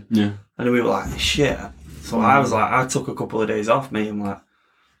gardens doing. Yeah. And we were like, shit. So I was like, I took a couple of days off, me. I'm like,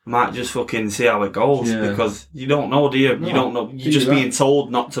 I might just fucking see how it goes because you don't know, do you? No, you don't know. You're just being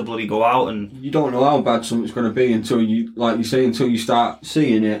told not to bloody go out, and you don't know how bad something's going to be until you, like you say, until you start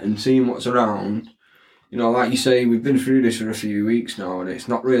seeing it and seeing what's around. You know, like you say, we've been through this for a few weeks now, and it's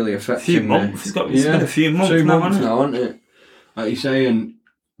not really affecting. A few months. It's been a few months now, hasn't it? Like you say, and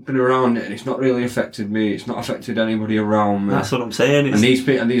I've been around it, and it's not really affected me. It's not affected anybody around me. That's what I'm saying. And these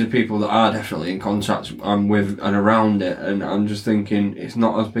are people that are definitely in contact with and around it, and I'm just thinking it's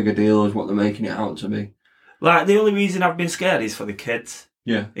not as big a deal as what they're making it out to be. Like, the only reason I've been scared is for the kids.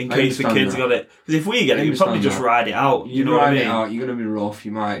 Yeah. In case the kids got it. Because if we get it, you probably just ride it out. You know what I mean? Out, you're going to be rough,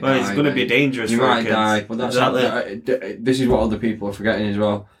 you might die. It's going to be dangerous for kids. You might die, but this is what other people are forgetting as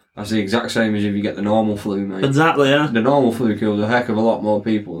well. That's the exact same as if you get the normal flu, mate. Exactly, yeah. The normal flu kills a heck of a lot more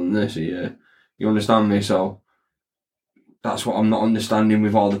people than this a year. You understand me? So that's what I'm not understanding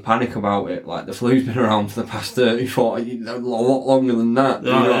with all the panic about it. Like, the flu's been around for the past 30, 40, a lot longer than that.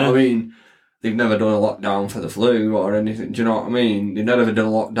 You know what I mean? They've never done a lockdown for the flu or anything. Do you know what I mean? They've never done a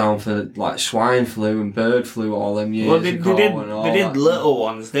lockdown for like swine flu and bird flu all them years ago. They did little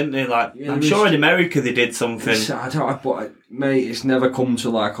ones, didn't they? Like, I'm sure in America they did something. But mate, it's never come to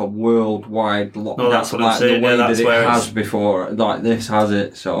like a worldwide lockdown. No, that's what I'm saying. The way that it has before, like this has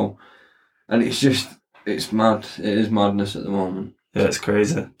it. So, and it's mad. It is madness at the moment. Yeah, it's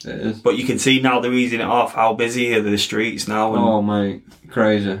crazy. It is. But you can see now they're easing it off. How busy are the streets now? Oh mate,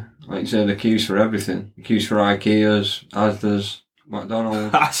 crazy. Like you said, the queues for everything. The queues for IKEAs, Asda's,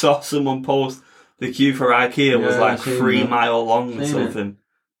 McDonald's. I saw someone post the queue for IKEA was like 3 mile long or something.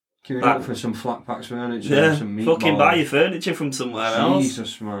 Queuing up for some flat packs furniture, some meatballs. Fucking buy your furniture from somewhere else.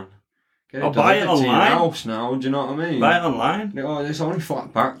 Jesus, man. Or buy it online. To your house now, do you know what I mean? Buy it online. Oh, it's only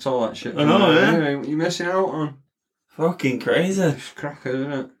flat packed, all that shit. I know, yeah. Anyway, what are you missing out on? Fucking crazy. It's crackers,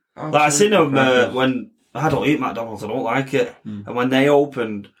 isn't it? Like, I seen them when I don't eat McDonald's, I don't like it. And when they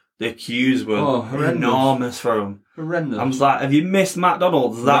opened, the queues were enormous for them. Horrendous. I was like, have you missed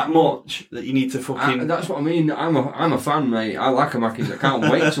McDonald's that much that you need to fucking... That's what I mean. I'm a fan, mate. I like a Mackies. I can't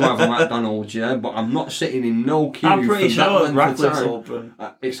wait to have a McDonald's, yeah, but I'm not sitting in no queue. I'm pretty sure Radcliffe's open.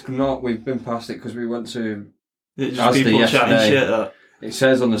 It's not. We've been past it because we went to Asda yesterday. Shit, it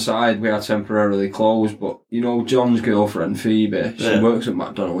says on the side we are temporarily closed, but you know John's girlfriend Phoebe, she works at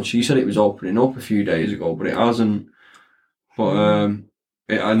McDonald's. She said it was opening up a few days ago, but it hasn't. But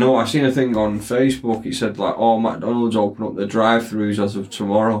I know I've seen a thing on Facebook. It said like, "Oh, McDonald's open up their drive-throughs as of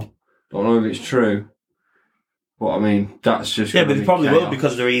tomorrow." Don't know if it's true, but I mean that's just but they probably will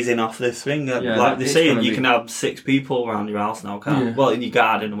because they're easing off this thing. Like they're saying, you can have 6 people around your house now, can't you? Well, in your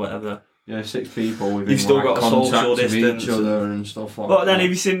garden or whatever. Yeah, 6 people within you've still got a social distance each other and stuff like that. But then have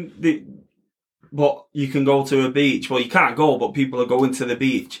you seen but you can go to a beach. Well, you can't go, but people are going to the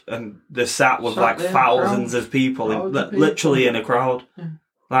beach and they're sat with like thousands of people, literally in a crowd. Yeah.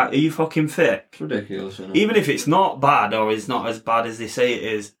 Like, are you fucking fit? It's ridiculous, isn't it? Even if it's not bad or it's not as bad as they say it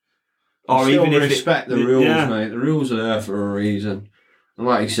is. Or even if respect the rules, mate. The rules are there for a reason. And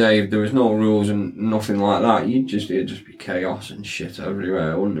like you say, if there was no rules and nothing like that, it'd just be chaos and shit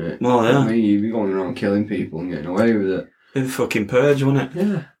everywhere, wouldn't it? Well, yeah. I mean, you'd be going around killing people and getting away with it. It'd fucking purge, wouldn't it?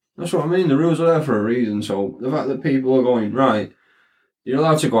 Yeah. That's what I mean. The rules are there for a reason. So the fact that people are going, right, you're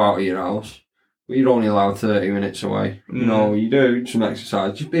allowed to go out of your house, But you're only allowed 30 minutes away. You know, you do some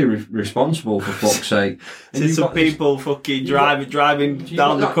exercise. Just be responsible, for fuck's sake. See some people fucking driving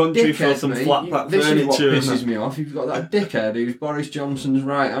down the country for some flat pack furniture. This is what pisses me off. You've got that dickhead who's Boris Johnson's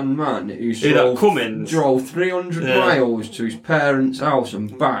right-hand man who drove 300 miles to his parents' house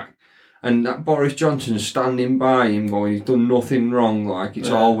and back. And that Boris Johnson's standing by him going, he's done nothing wrong, like, it's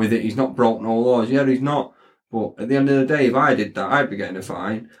all with it, he's not broke no laws. Yeah, he's not. But at the end of the day, if I did that, I'd be getting a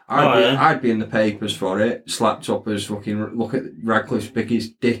fine. I'd be in the papers for it, slapped up as fucking, look at Radcliffe's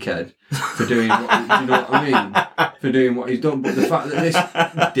biggest dickhead for doing what, you know what I mean? For doing what he's done. But the fact that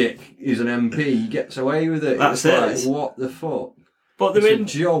this dick is an MP, he gets away with it. That's it's like, what the fuck? But they're a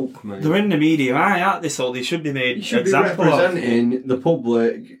joke, mate. They're in the media, aren't they? So they should be made you should be representing the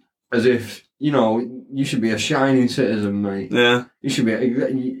public as if, you know, you should be a shining citizen, mate. Yeah. You should be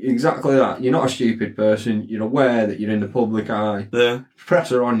exactly that. You're not a stupid person. You're aware that you're in the public eye. Yeah.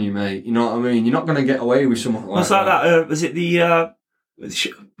 Pressure on you, mate. You know what I mean? You're not going to get away with something like that. What's like that? Was it the,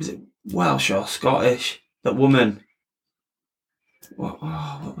 was it Welsh or Scottish? That woman. What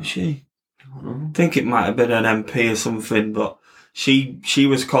was she? I don't know. I think it might have been an MP or something, but she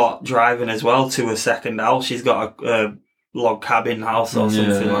was caught driving as well to a second house. She's got a log cabin house or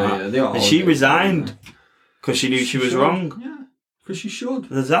something like that. And she resigned because she knew she was wrong. Yeah, because she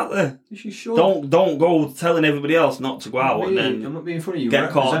should. Exactly. She should. Don't go telling everybody else not to go out and then I'm not being funny.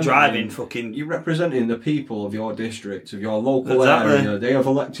 Get caught driving fucking... You're representing the people of your district, of your local area. They have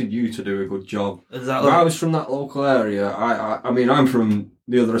elected you to do a good job. Exactly. If I was from that local area, I mean, I'm from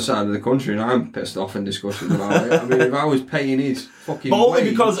the other side of the country and I'm pissed off in discussions about it. I mean, if I was paying his fucking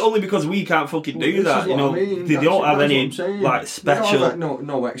only wage, because we can't fucking do that, you know. They don't have any, like, special... They don't have,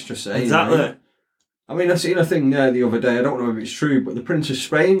 no extra say. Exactly. Right? I mean, I seen a thing there the other day, I don't know if it's true, but the Prince of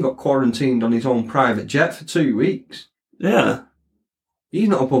Spain got quarantined on his own private jet for 2 weeks. Yeah. He's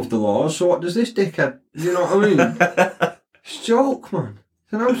not above the laws, so what does this dickhead... You know what I mean? It's a joke, man.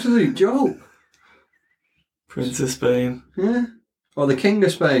 It's an absolute joke. Prince of Spain. Yeah. Or the King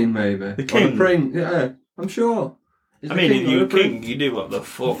of Spain, maybe. The King? Or the Prince, yeah, I'm sure. I mean, if you're a king, you do what the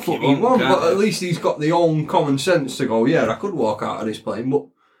fuck you want. But at least he's got the own common sense to go, yeah, I could walk out of this plane, but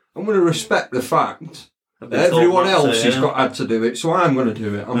I'm going to respect the fact that everyone else has had to do it, so I'm going to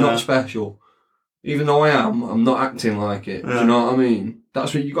do it. I'm not special. Even though I am, I'm not acting like it. Do you know what I mean?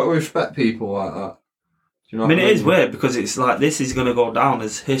 That's what you got to respect people like that. Do you know what I mean? It is weird because it's like this is going to go down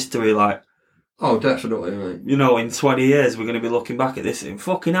as history, like. Oh, definitely, mate. You know, in 20 years, we're going to be looking back at this and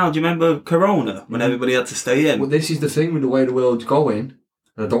fucking hell, do you remember Corona when everybody had to stay in? Well, this is the thing with the way the world's going.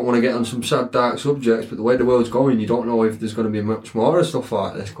 And I don't want to get on some sad, dark subjects, but the way the world's going, you don't know if there's going to be much more of stuff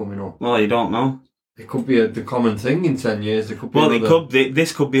like this coming up. Well, you don't know. It could be the common thing in 10 years. There could be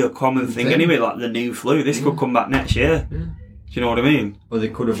this could be a common thing anyway, like the new flu. This could come back next year. Yeah. Do you know what I mean? Or they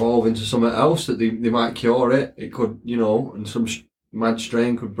could evolve into something else that they might cure it. It could, you know, and some mad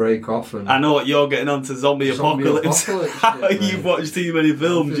strain could break off. And I know what you're getting onto zombie apocalypse. You've watched too many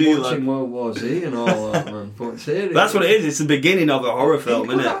films, you watching World War Z and all that, man. But seriously, that's what it is. It's the beginning of a horror film,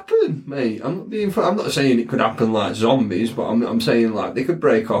 isn't it? It could happen, mate. I'm not saying it could happen like zombies, but I'm saying like they could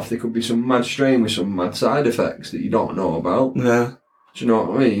break off. There could be some mad strain with some mad side effects that you don't know about. Yeah. Do you know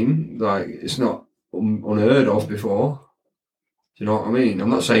what I mean? Like it's not unheard of before. You know what I mean? I'm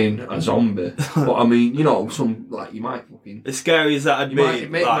not saying a zombie, but I mean, you know, some, like, you might fucking... As scary as that'd be,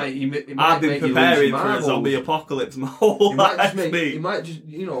 I've been preparing for a zombie apocalypse my whole life, You might just,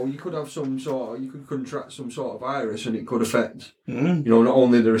 you know, you could have you could contract some sort of virus and it could affect, you know, not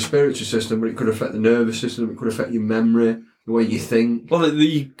only the respiratory system, but it could affect the nervous system, it could affect your memory, the way you think. Well,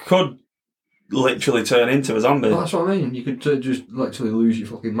 you could literally turn into a zombie. Well, that's what I mean. You could just literally lose your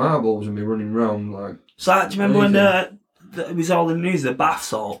fucking marbles and be running around like... So, do you remember when... it was all in the news, the bath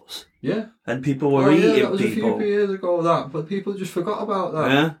salts. Yeah. And people were eating that was people. A few years ago, that, but people just forgot about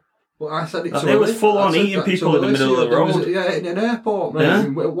that. Yeah. But I said it They was full on eating people in the middle of the road. In an airport,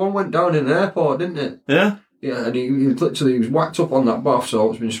 man. Yeah. One went down in an airport, didn't it? Yeah. Yeah, and he was whacked up on that bath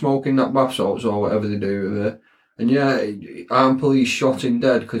salts, been smoking that bath salts or whatever they do with it. And yeah, armed police shot him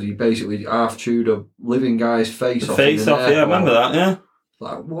dead because he basically half chewed a living guy's face off. Face off, yeah, I remember that, yeah.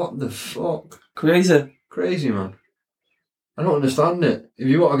 Like, what the fuck? Crazy, man. I don't understand it. If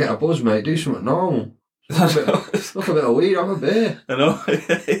you want to get a buzz, mate, do something normal. Smoke a bit of weed, have a beer. I know.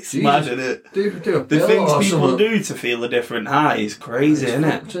 It's mad, isn't it? Do a the things people do to feel a different high is crazy, isn't it?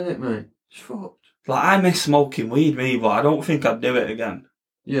 It's fucked, isn't it, mate? It's fucked. Like, I miss smoking weed, but I don't think I'd do it again.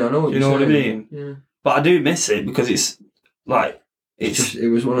 Yeah, I know what you know what I mean? Yeah. But I do miss it because it's, like...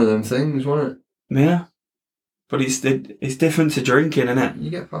 It was one of them things, wasn't it? Yeah. But it's different to drinking, isn't it? You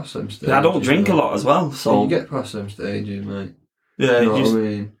get past them stages. I don't drink a lot as well, so... You get past them stages, mate. Yeah, you know what I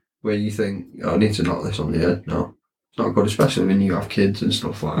mean? where you think, I need to knock this on the head. No. It's not good, especially when you have kids and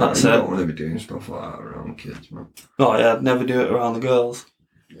stuff like that. You don't want to be doing stuff like that around kids, man. Oh yeah, I'd never do it around the girls.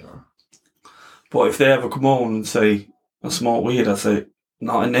 Yeah. But if they ever come home and say, I smoke weed, I say,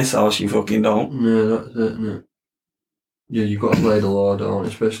 not in this house, you fucking don't. Yeah, that's it, isn't it? Yeah, you've got to play the law down,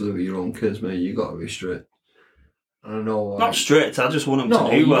 especially with your own kids, mate. You've got to be strict. I don't know why. Not strict, I just want them to do well.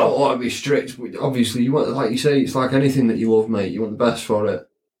 No, you don't want to be strict, but obviously you want, like you say, it's like anything that you love, mate. You want the best for it.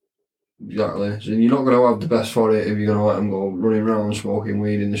 Exactly. So you're not going to have the best for it if you're going to let them go running around smoking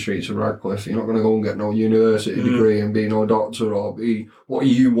weed in the streets of Radcliffe. You're not going to go and get no university degree and be no doctor or be what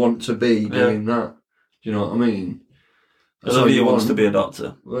you want to be doing that. Do you know what I mean? Olivia wants to be a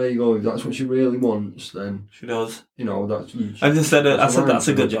doctor. Well, there you go. If that's what she really wants, then she does. You know, that's. I said that's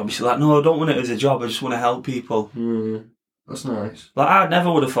a good job. She's like, no, I don't want it as a job. I just want to help people. That's nice. Like I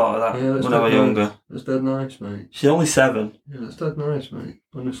never would have thought of that when I was younger. That's dead nice, mate. She's only 7. Yeah, that's dead nice, mate.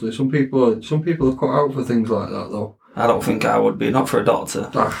 Honestly, some people are cut out for things like that, though. I don't think I would be. Not for a doctor.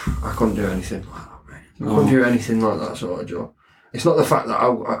 I couldn't do anything like that, mate. I couldn't do anything like that sort of job. It's not the fact that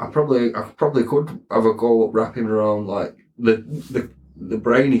I probably could have a go at wrapping around like the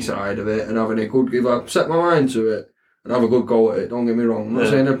brainy side of it and having a good give. I set my mind to it and have a good go at it. Don't get me wrong. I'm not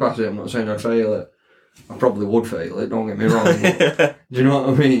saying I'd pass it. I'm not saying I'd fail it. I probably would fail it, don't get me wrong. Do you know what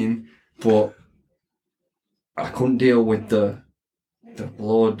I mean? But I couldn't deal with the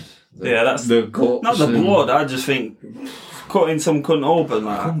blood. That's the guts. Not the blood. I just think cutting some cunt open.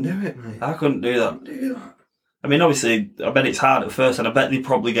 Like, I couldn't do it, mate. I couldn't do that. I mean, obviously, I bet it's hard at first, and I bet they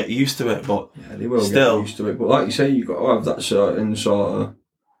probably get used to it. But yeah, they will still get used to it. But like you say, you got to have that certain sort of.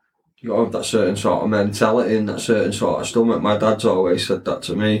 You got to have that certain sort of mentality and that certain sort of stomach. My dad's always said that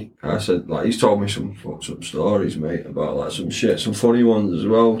to me. I said, like, he's told me some stories, mate, about like some funny ones as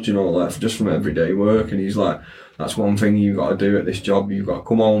well. Do you know, like just from everyday work. And he's like, that's one thing you got to do at this job. You got to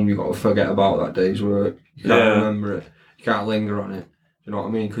come home. You got to forget about that day's work. You can't remember it. You can't linger on it. Do you know what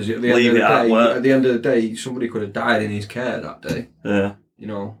I mean? Because at the end of the day, somebody could have died in his care that day. Yeah. You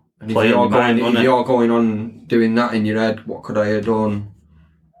know, and if you're going on doing that in your head, what could I have done?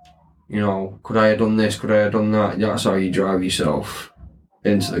 You know, could I have done this? Could I have done that? That's how you drive yourself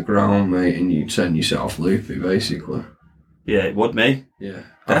into the ground, mate, and you'd send yourself loopy, basically. Yeah, it would me. Yeah.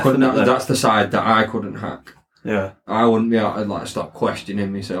 That's the side that I couldn't hack. Yeah. I wouldn't be able to, like, stop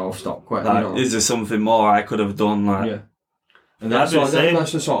questioning myself, Is there something more I could have done, like... Yeah. And that's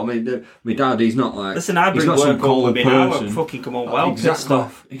the sort of, I mean, my dad, he's not like... Listen, I bring work home with me now, I fucking come home well pissed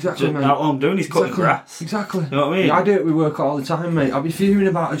off. Exactly, mate. All I'm doing is cutting grass. Exactly. You know what I mean? Yeah, I do it with work all the time, mate. I'll be fuming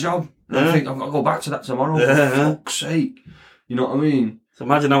about a job. I think I've got to go back to that tomorrow, for fuck's sake. You know what I mean? So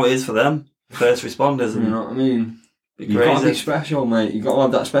imagine how it is for them, first responders. You know what I mean? You've got to be special, mate. You've got to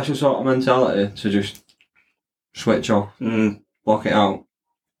have that special sort of mentality to just switch off, block it out.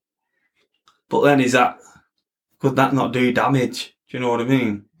 But then could that not do damage? Do you know what I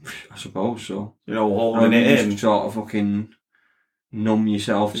mean? I suppose so. You know, holding it in. Sort of fucking numb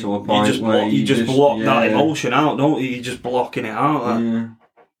yourself to a point where you just block that emotion out, don't you? You're just blocking it out. Like.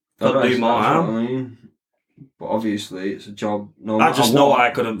 Could do more harm. I mean. But obviously, it's a job. I just know I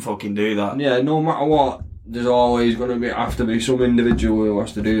couldn't fucking do that. Yeah, no matter what, there's always going to have to be some individual who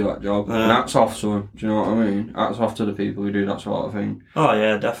has to do that job. And hats off to them. Do you know what I mean? Hats off to the people who do that sort of thing. Oh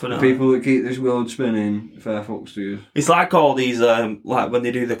yeah, definitely. The people that keep this world spinning, fair fucks to you. It's like all these, like when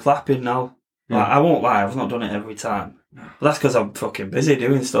they do the clapping now. Yeah. Like, I won't lie, I've not done it every time. But that's because I'm fucking busy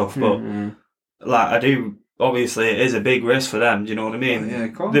doing stuff. But like I do. Obviously, it is a big risk for them. Do you know what I mean? Yeah,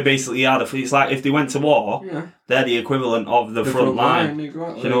 of course. They basically are it's like if they went to war, they're the equivalent of the front line.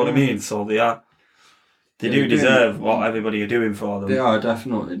 Exactly, do you know what I mean? So they are. They do deserve what everybody are doing for them. They are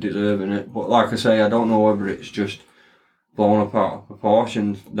definitely deserving it. But like I say, I don't know whether it's just blown apart of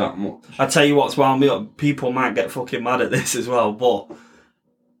proportions that much. I tell you what's wound me up. People might get fucking mad at this as well, but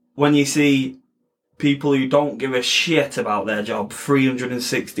when you see people who don't give a shit about their job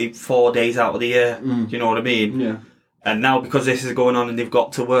 364 days out of the year. Do you know what I mean? Yeah. And now because this is going on and they've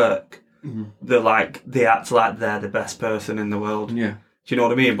got to work, they act like they're the best person in the world. Yeah. Do you know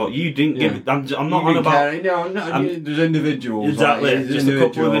what I mean? But you didn't give it. I'm not on about. There's individuals. Exactly. Like, just a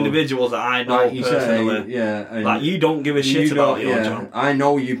couple of individuals that I know like personally. Like you don't give a shit about your job. I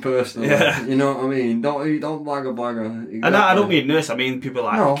know you personally. Yeah. You know what I mean? Don't blag a blagger. Exactly. And I don't mean nurse. I mean people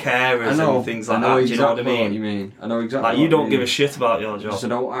like carers and things like that. Do you know what I mean? What you mean? I know exactly. Like you don't give a shit about your job. So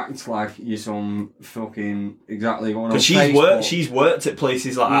don't act like you're some fucking exactly going on. Because she's worked at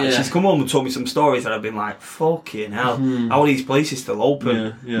places like that. Yeah. She's come home and told me some stories that I've been like, fucking hell. How are these places still open?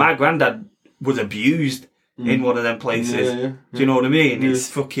 Yeah. My granddad was abused in one of them places. Do you know what I mean? It's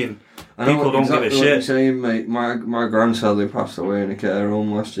fucking... People don't exactly give a what you're shit. saying, mate. My grandson passed away in a care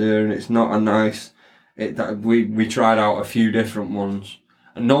home last year, and it's not a nice. We tried out a few different ones,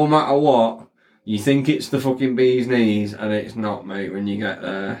 and no matter what, you think it's the fucking bee's knees, and it's not, mate. When you get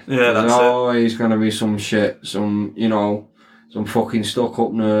there, Yeah, there's that's it. always gonna be some shit, some fucking stuck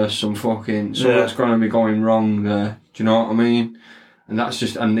up nurse, something's gonna be going wrong there. Do you know what I mean? And that's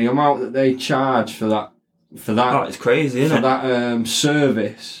just, and the amount that they charge for that. Oh, it's crazy, isn't for it? that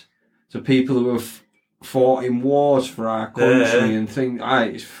service to people who have fought in wars for our country and things.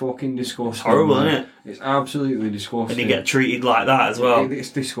 It's fucking disgusting. It's horrible, man. isn't it? It's absolutely disgusting. And you get treated like that as well.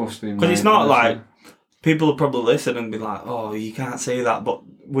 It's disgusting. Because it's mate, not honestly. like people will probably listen and be like, "Oh, you can't say that," but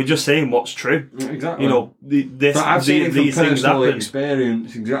we're just saying what's true. Exactly. You know, this But I've seen it from these things personal happen.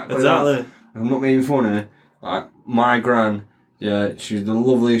 experience. Exactly. Exactly. That. I'm not being funny. Like my gran, yeah, she's the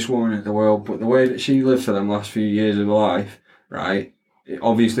loveliest woman in the world. But the way that she lived for them last few years of her life, right?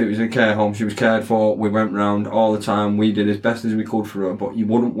 Obviously, it was in a care home. She was cared for. We went round all the time. We did as best as we could for her. But you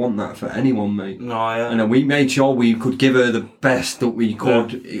wouldn't want that for anyone, mate. No, yeah. And we made sure we could give her the best that we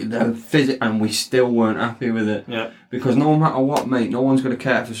could, and we still weren't happy with it. Yeah. Because no matter what, mate, no one's going to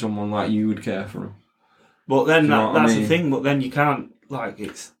care for someone like you would care for them. But then Do you know what I that's mean? the thing. But then you can't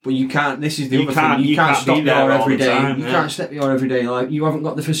it's. But you can't. This is the You other can't- thing. You you can't can't stop be there your all the everyday. time, You yeah. can't step your everyday life. You haven't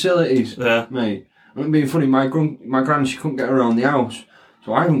got the facilities, Yeah. mate. I'm not being funny. My gran, she couldn't get around the house,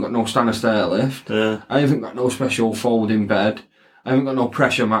 so I haven't got no stand stair lift. Yeah. I haven't got no special folding bed. I haven't got no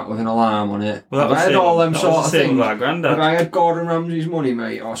pressure mat with an alarm on it. Well, If I had all them sort of the same things, with our granddad. if I had Gordon Ramsay's money,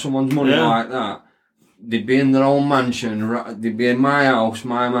 mate, or someone's money Yeah. like that, they'd be in their own mansion. They'd be in my house,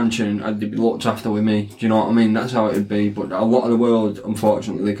 my mansion, and they'd be looked after with me. Do you know what I mean? That's how it'd be. But a lot of the world,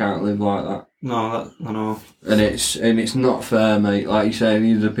 unfortunately, they can't live like that. No, I know. And it's not fair, mate. Like you say,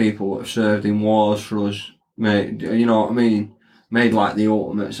 these are the people that have served in wars for us, mate. You know what I mean? Made like the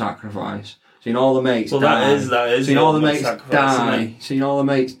ultimate sacrifice. Seen all the mates Well, die. that is. Seen the all the ultimate mates sacrifice, isn't die. it? Seen all the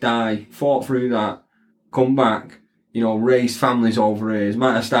mates die. Fought through that. Come back. You know, raised families over years.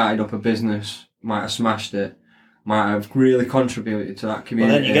 Might have started up a business. Might have smashed it. Might have really contributed to that But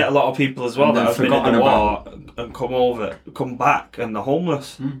community. then you get a lot of people as well And that they're have been in forgotten the war and come back, and they're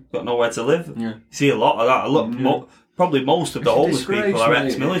homeless, got nowhere to live. Yeah. You see a lot of that. Probably most of the It's a homeless disgrace, people are mate.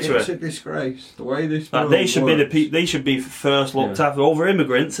 ex-military. It's a disgrace. The way this Like, world they should works. they should be first looked after over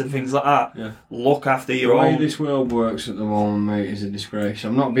immigrants and things like that. Yeah. Look after The your way own. this world works at the moment, mate, is a disgrace.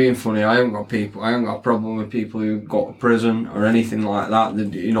 I'm not being funny. I haven't got a problem with people who got to prison or anything like that.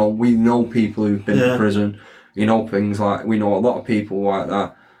 You know, we know people who've been to prison. You know, things like, we know a lot of people like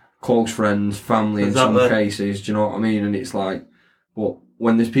that. Close friends, family in some cases, do you know what I mean? And it's like, but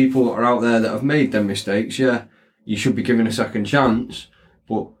when there's people that are out there that have made them mistakes, yeah, you should be given a second chance.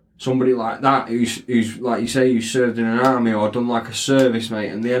 But somebody like that who's like you say, who's served in an army or done like a service, mate,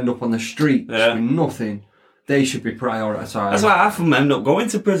 and they end up on the streets with nothing, they should be prioritised. That's why half of them end up going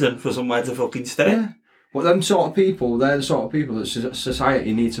to prison for somewhere to fucking stay. Yeah. But them sort of people, they're the sort of people that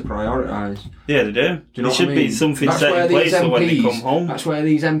society needs to prioritise. Yeah, they do. Do you know There what should I be mean? something That's set where in place these for when they MPs come home. That's where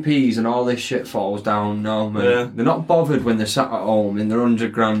these MPs and all this shit falls down now, mate. Yeah. They're not bothered when they're sat at home in their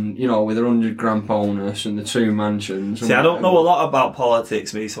 100 grand, you know, with their 100 grand bonus and the 2 mansions. See, I don't know a lot about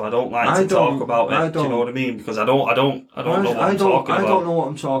politics, me, so I don't like to talk about it. Do you know what I mean? Because I don't know what I'm talking about. I don't know what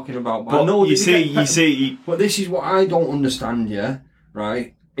I'm talking about. But I But know you see. But this is what I don't understand, yeah,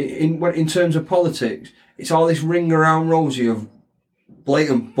 right? In terms of politics, it's all this ring around rosy of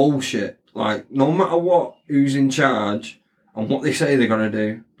blatant bullshit. Like, no matter what, who's in charge and what they say they're going to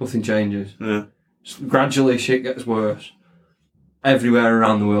do, nothing changes. Yeah. Gradually, shit gets worse. Everywhere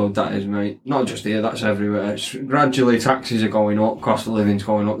around the world, that is, mate. Not just here, that's everywhere. Gradually, taxes are going up, cost of living's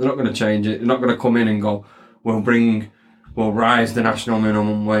going up. They're not going to change it. They're not going to come in and go, we'll rise the national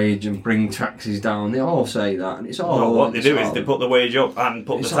minimum wage and bring taxes down. They all say that, and it's all. Well, what they do is they put the wage up and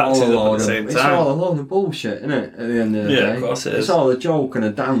put the taxes up at the same time. It's all a load of bullshit, isn't it? At the end of the day, of course it is. It's all a joke and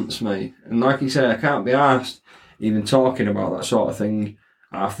a dance, mate. And like you say, I can't be arsed even talking about that sort of thing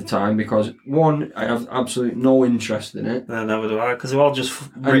half the time because one, I have absolutely no interest in it. No, never do I, because they're all just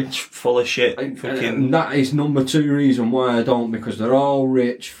rich, full of shit. And that is number 2 reason why I don't, because they're all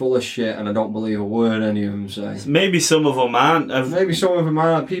rich, full of shit, and I don't believe a word any of them say. Maybe some of them aren't. Maybe some of them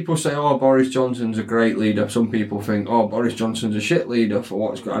aren't. People say, oh, Boris Johnson's a great leader. Some people think, oh, Boris Johnson's a shit leader for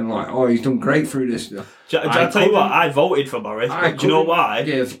what's going on. Like, oh, he's done great through this. I tell you what, I voted for Boris. But do you know why?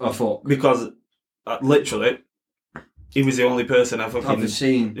 Give a fuck. Because, literally, he was the only person I've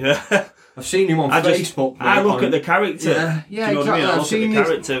seen. Yeah. I've seen him on Facebook. I look at the character. Yeah, do you know exactly. what I mean? I I've look seen at the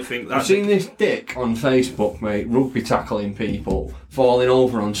character, think that's I've seen this dick on Facebook, mate, rugby tackling people, falling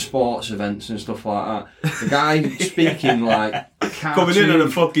over on sports events and stuff like that. The guy speaking like Coming in on a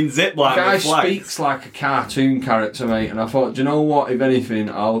fucking zip line. The guy with flags. speaks like a cartoon character, mate. And I thought, do you know what? If anything,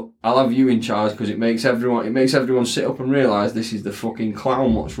 I'll have you in charge because it makes everyone sit up and realise this is the fucking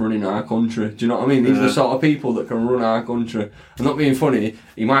clown what's running our country. Do you know what I mean? These are the sort of people that can run our country. I'm not being funny.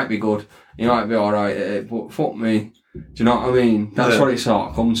 He might be good. He might be alright at it, but fuck me. Do you know what I mean? That's what it's sort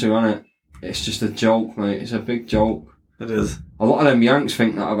of come to, isn't it? It's just a joke, mate. It's a big joke. It is. A lot of them Yanks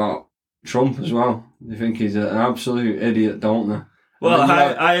think that about Trump as well. They think he's an absolute idiot, don't they? Well,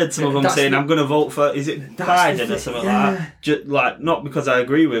 I heard some of them saying, I'm going to vote for, is it Biden or something like that? Just, like, not because I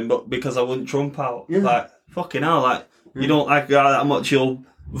agree with him, but because I want Trump out. Yeah. Like, fucking hell, like, you don't like a guy that much, you'll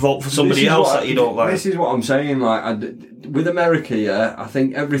vote for somebody else that you don't like. This is what I'm saying, like, with America, yeah, I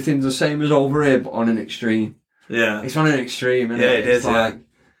think everything's the same as over here, but on an extreme. Yeah. It's on an extreme, isn't it? Yeah, it is, like,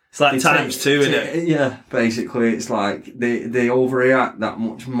 it's like times two, isn't it? Yeah, basically, it's like, they overreact that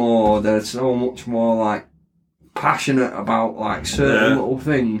much more, they're so much more, like, passionate about like certain little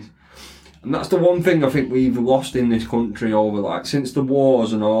things, and that's the one thing I think we've lost in this country over like since the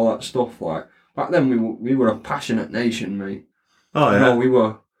wars and all that stuff. Like back then we were a passionate nation, mate. Oh yeah, no, we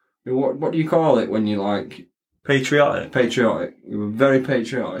were what do you call it when you like patriotic? We were very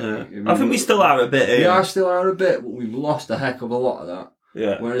patriotic. Yeah. I think we still are a bit here. Yeah, I still are a bit, but we've lost a heck of a lot of that.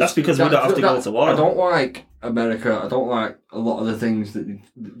 Yeah, whereas that's because we don't have to go to war. I don't like America. I don't like a lot of the things that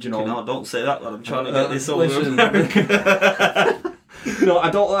you know. No, don't say that, lad. I'm trying to get this over listen, America. No, I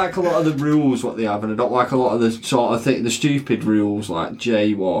don't like a lot of the rules what they have, and I don't like a lot of the sort of the stupid rules like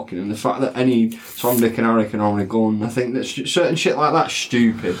jaywalking and the fact that any Tom, Dick and Harry can own a gun. I think that certain shit like that's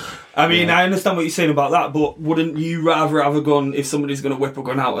stupid. I mean, I understand what you're saying about that, but wouldn't you rather have a gun if somebody's going to whip a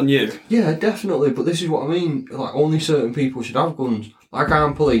gun out on you? Yeah, definitely, but this is what I mean. Like, only certain people should have guns. Like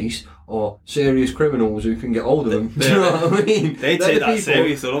armed police or serious criminals who can get hold of them. Do you know what I mean? They take that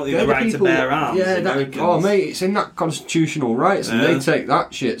serious, though, don't they? The right to bear arms. Yeah, oh mate, it's in that constitutional rights, and they take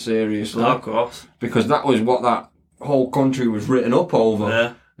that shit seriously. Oh, of course. Because that was what that whole country was written up over.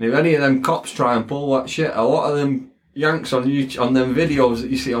 Yeah. And if any of them cops try and pull that shit, a lot of them Yanks on YouTube, on them videos that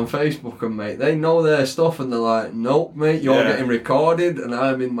you see on Facebook, and mate, they know their stuff, and they're like, "Nope, mate, you're getting recorded, and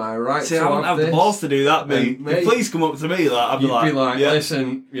I'm in my right to have this." I wouldn't have the balls to do that, mate. If police come up to me, like, I'd be like,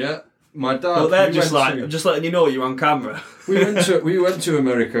 "Listen, my dad." But they're just like, just letting you know you're on camera. we went to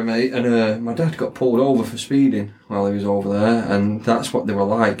America, mate, and my dad got pulled over for speeding while he was over there, and that's what they were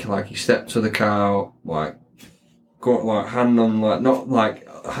like. Like, he stepped to the car, like, got like hand on, like, not like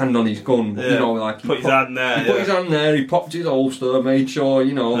hand on his gun, but, you know, like, he put his hand there. He put his hand there, he popped his holster, made sure,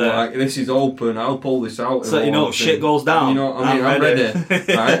 you know, like, this is open, I'll pull this out. So, you know, shit goes down. You know what I mean? I'm ready.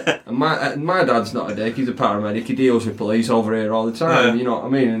 Right? And my dad's not a dick, he's a paramedic, he deals with police over here all the time, you know what I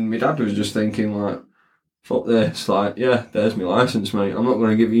mean? And my dad was just thinking, like, fuck this, like, yeah, there's my licence, mate, I'm not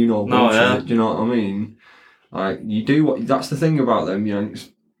going to give you no bullshit, do you know what I mean? Like, you do what, that's the thing about them Yanks.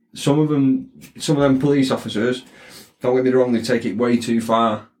 Some of them police officers, don't get me wrong, they take it way too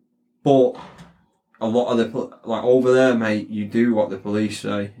far. But a lot of the, like over there, mate, you do what the police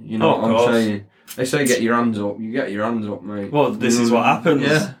say. You know what I'm saying? They say get your hands up, you get your hands up, mate. Well, this is what happens.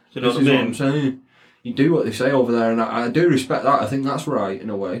 Yeah, do you know what I'm saying? You do what they say over there, and I do respect that. I think that's right,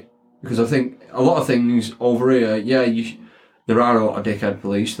 in a way. Because I think a lot of things over here, there are a lot of dickhead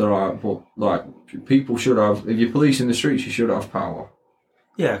police, there are, but like, people should have, if you're policing the streets, you should have power.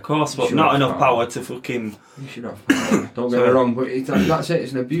 Yeah, of course, but not enough power to fucking... You should have power. Don't get me wrong, but that's it.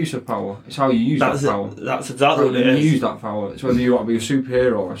 It's an abuse of power. It's how you use that power. That's exactly what it is. You use that power. It's whether you want to be a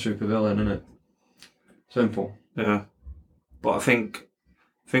superhero or a supervillain, isn't it? Simple. Yeah. But I think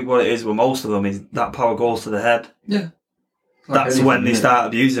what it is with most of them is that power goes to the head. Yeah. Like that's when they start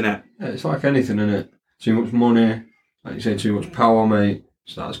abusing it. Yeah, it's like anything, isn't it? Too much money, like you say, too much power, mate.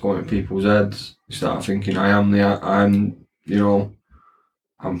 Starts going to people's heads. You start thinking,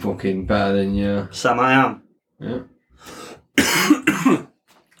 I'm fucking better than you. Sam, I am. Yeah.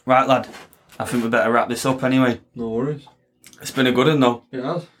 Right, lad. I think we better wrap this up anyway. No worries. It's been a good one, though. It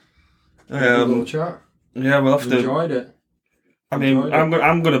has. A little chat. Yeah, we'll have to. Enjoyed it. I mean,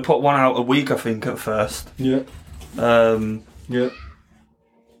 I'm going to put one out a week, I think, at first. Yeah. Yeah.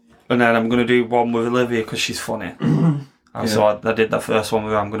 And then I'm going to do one with Olivia because she's funny. So I did that first one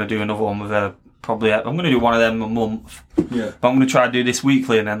with her. I'm going to do another one with her. Probably, I'm going to do one of them a month. Yeah. But I'm going to try to do this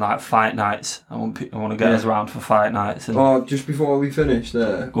weekly and then like fight nights. I want to get us around for fight nights. And just before we finish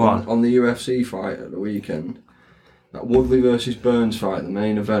there, go on the UFC fight at the weekend, that Woodley versus Burns fight, the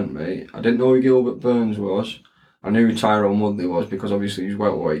main event, mate. I didn't know who Gilbert Burns was. I knew who Tyrone Woodley was because obviously he's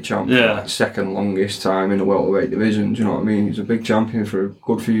welterweight champion, like second longest time in the welterweight division. Do you know what I mean? He's a big champion for a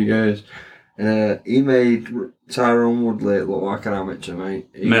good few years. He made Tyrone Woodley look like an amateur, mate.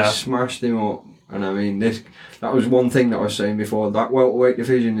 He smashed him up. And I mean, that was one thing that I was saying before. That welterweight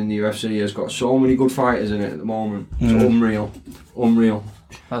division in the UFC has got so many good fighters in it at the moment. It's unreal.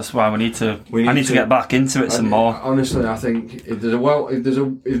 That's why I need to get back into it some more. Honestly, I think if there's a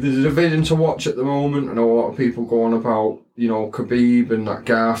division to watch at the moment, I know a lot of people go on about, you know, Khabib and that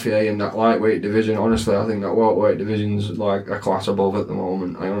Garfier and that lightweight division. Honestly, I think that welterweight division's like a class above at the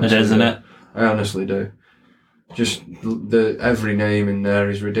moment. It is, isn't it? I honestly do. Just every name in there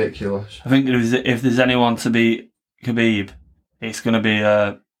is ridiculous. I think if there's anyone to beat Khabib, it's going to be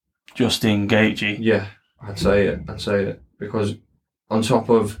Justin Gaethje. Yeah, I'd say it because on top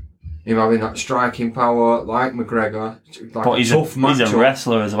of him having that striking power like McGregor, like but he's a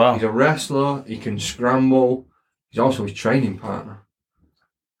wrestler as well. He's a wrestler. He can scramble. He's also his training partner.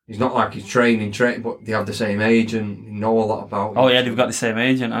 He's not like he's training, but they have the same agent. They know a lot about. Oh yeah, they've got the same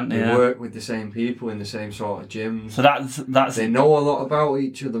agent, haven't they? They work with the same people in the same sort of gyms. So that's they know a lot about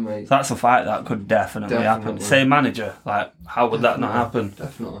each other, mate. That's a fight that could definitely happen. Same manager, like how would that not happen?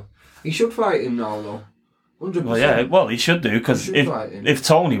 Definitely. He should fight him now, though. 100%. Well, yeah, he should do because if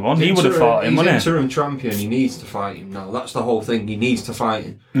Tony won, he would have fought him, wouldn't he? He's interim champion. He needs to fight him now. That's the whole thing. He needs to fight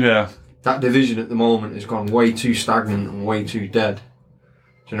him. Yeah. That division at the moment has gone way too stagnant and way too dead.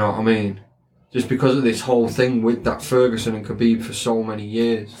 Do you know what I mean? Just because of this whole thing with that Ferguson and Khabib for so many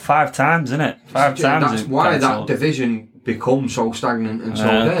years. 5 times, isn't it? 5 times. That's why that division becomes so stagnant and so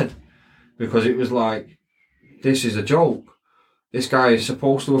dead. Because it was like, this is a joke. This guy is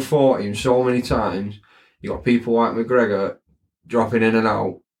supposed to have fought him so many times. You got people like McGregor dropping in and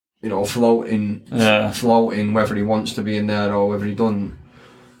out, you know, floating, whether he wants to be in there or whether he doesn't.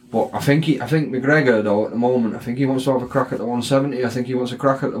 But I think McGregor though at the moment, I think he wants to have a crack at the 170. I think he wants a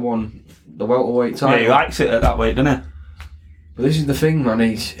crack at the welterweight title. Yeah, he likes it at that weight, doesn't he? But this is the thing, man.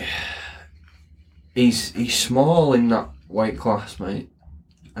 He's small in that weight class, mate.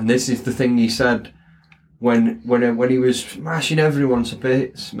 And this is the thing he said when he was smashing everyone to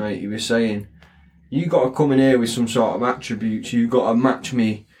bits, mate. He was saying, "You got to come in here with some sort of attributes. You got to match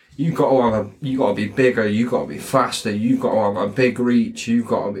me. You got to be bigger. You got to be faster. You got to have a big reach. You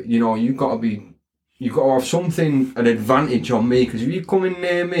got to be, you got to have something, an advantage on me. Because if you come in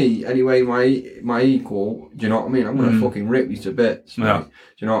near me anyway, my equal, do you know what I mean? I'm gonna fucking rip you to bits. Yeah. Right? Do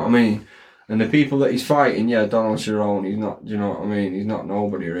you know what I mean? And the people that he's fighting, Donald Cerrone, he's not. Do you know what I mean? He's not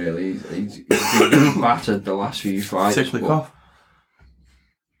nobody really. He's been battered the last few fights. Sickly cough.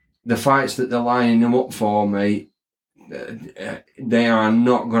 The fights that they're lining him up for, mate, they are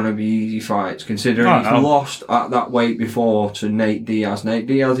not going to be easy fights, considering he's lost at that weight before to Nate Diaz. Nate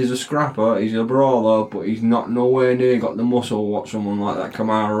Diaz is a scrapper, he's a brawler, but he's not nowhere near got the muscle what someone like that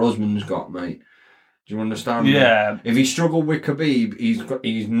Kamaru Usman's got, mate. Do you understand? Yeah. Me? If he struggled with Khabib,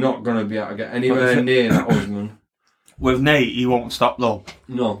 he's not going to be able to get anywhere near that Usman. With Nate, he won't stop though.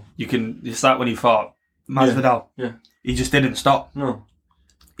 No. It's like when he fought Masvidal. Yeah. He just didn't stop. No.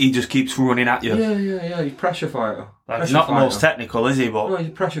 He just keeps running at you. Yeah. He's a pressure fighter. He's not the most technical, is he? But no, he's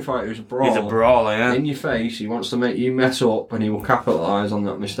a pressure fighter. He's a brawler. He's a brawler, yeah. In your face, he wants to make you mess up, and he will capitalise on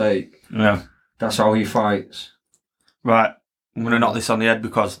that mistake. Yeah. That's how he fights. Right. I'm going to knock this on the head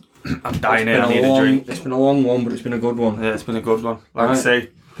because I'm dying here. I need a drink. It's been a long one, but it's been a good one. Yeah, it's been a good one. Like I say.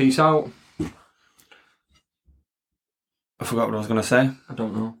 Peace out. I forgot what I was going to say. I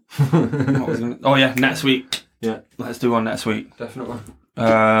don't know. Oh yeah, next week. Yeah. Let's do one next week. Definitely.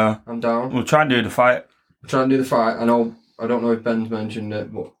 I'm down. We'll try and do the fight. I don't know if Ben's mentioned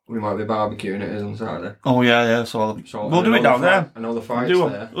it, but we might be barbecuing it on Saturday. Oh yeah. So we'll do it down there. I know the fight's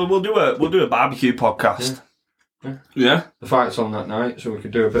there. We'll do a barbecue podcast. Yeah. The fight's on that night, so we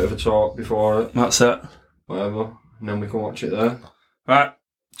could do a bit of a talk before it. That's it. Whatever, and then we can watch it there. Right.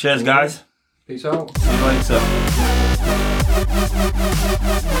 Cheers, guys. Peace out. See you later.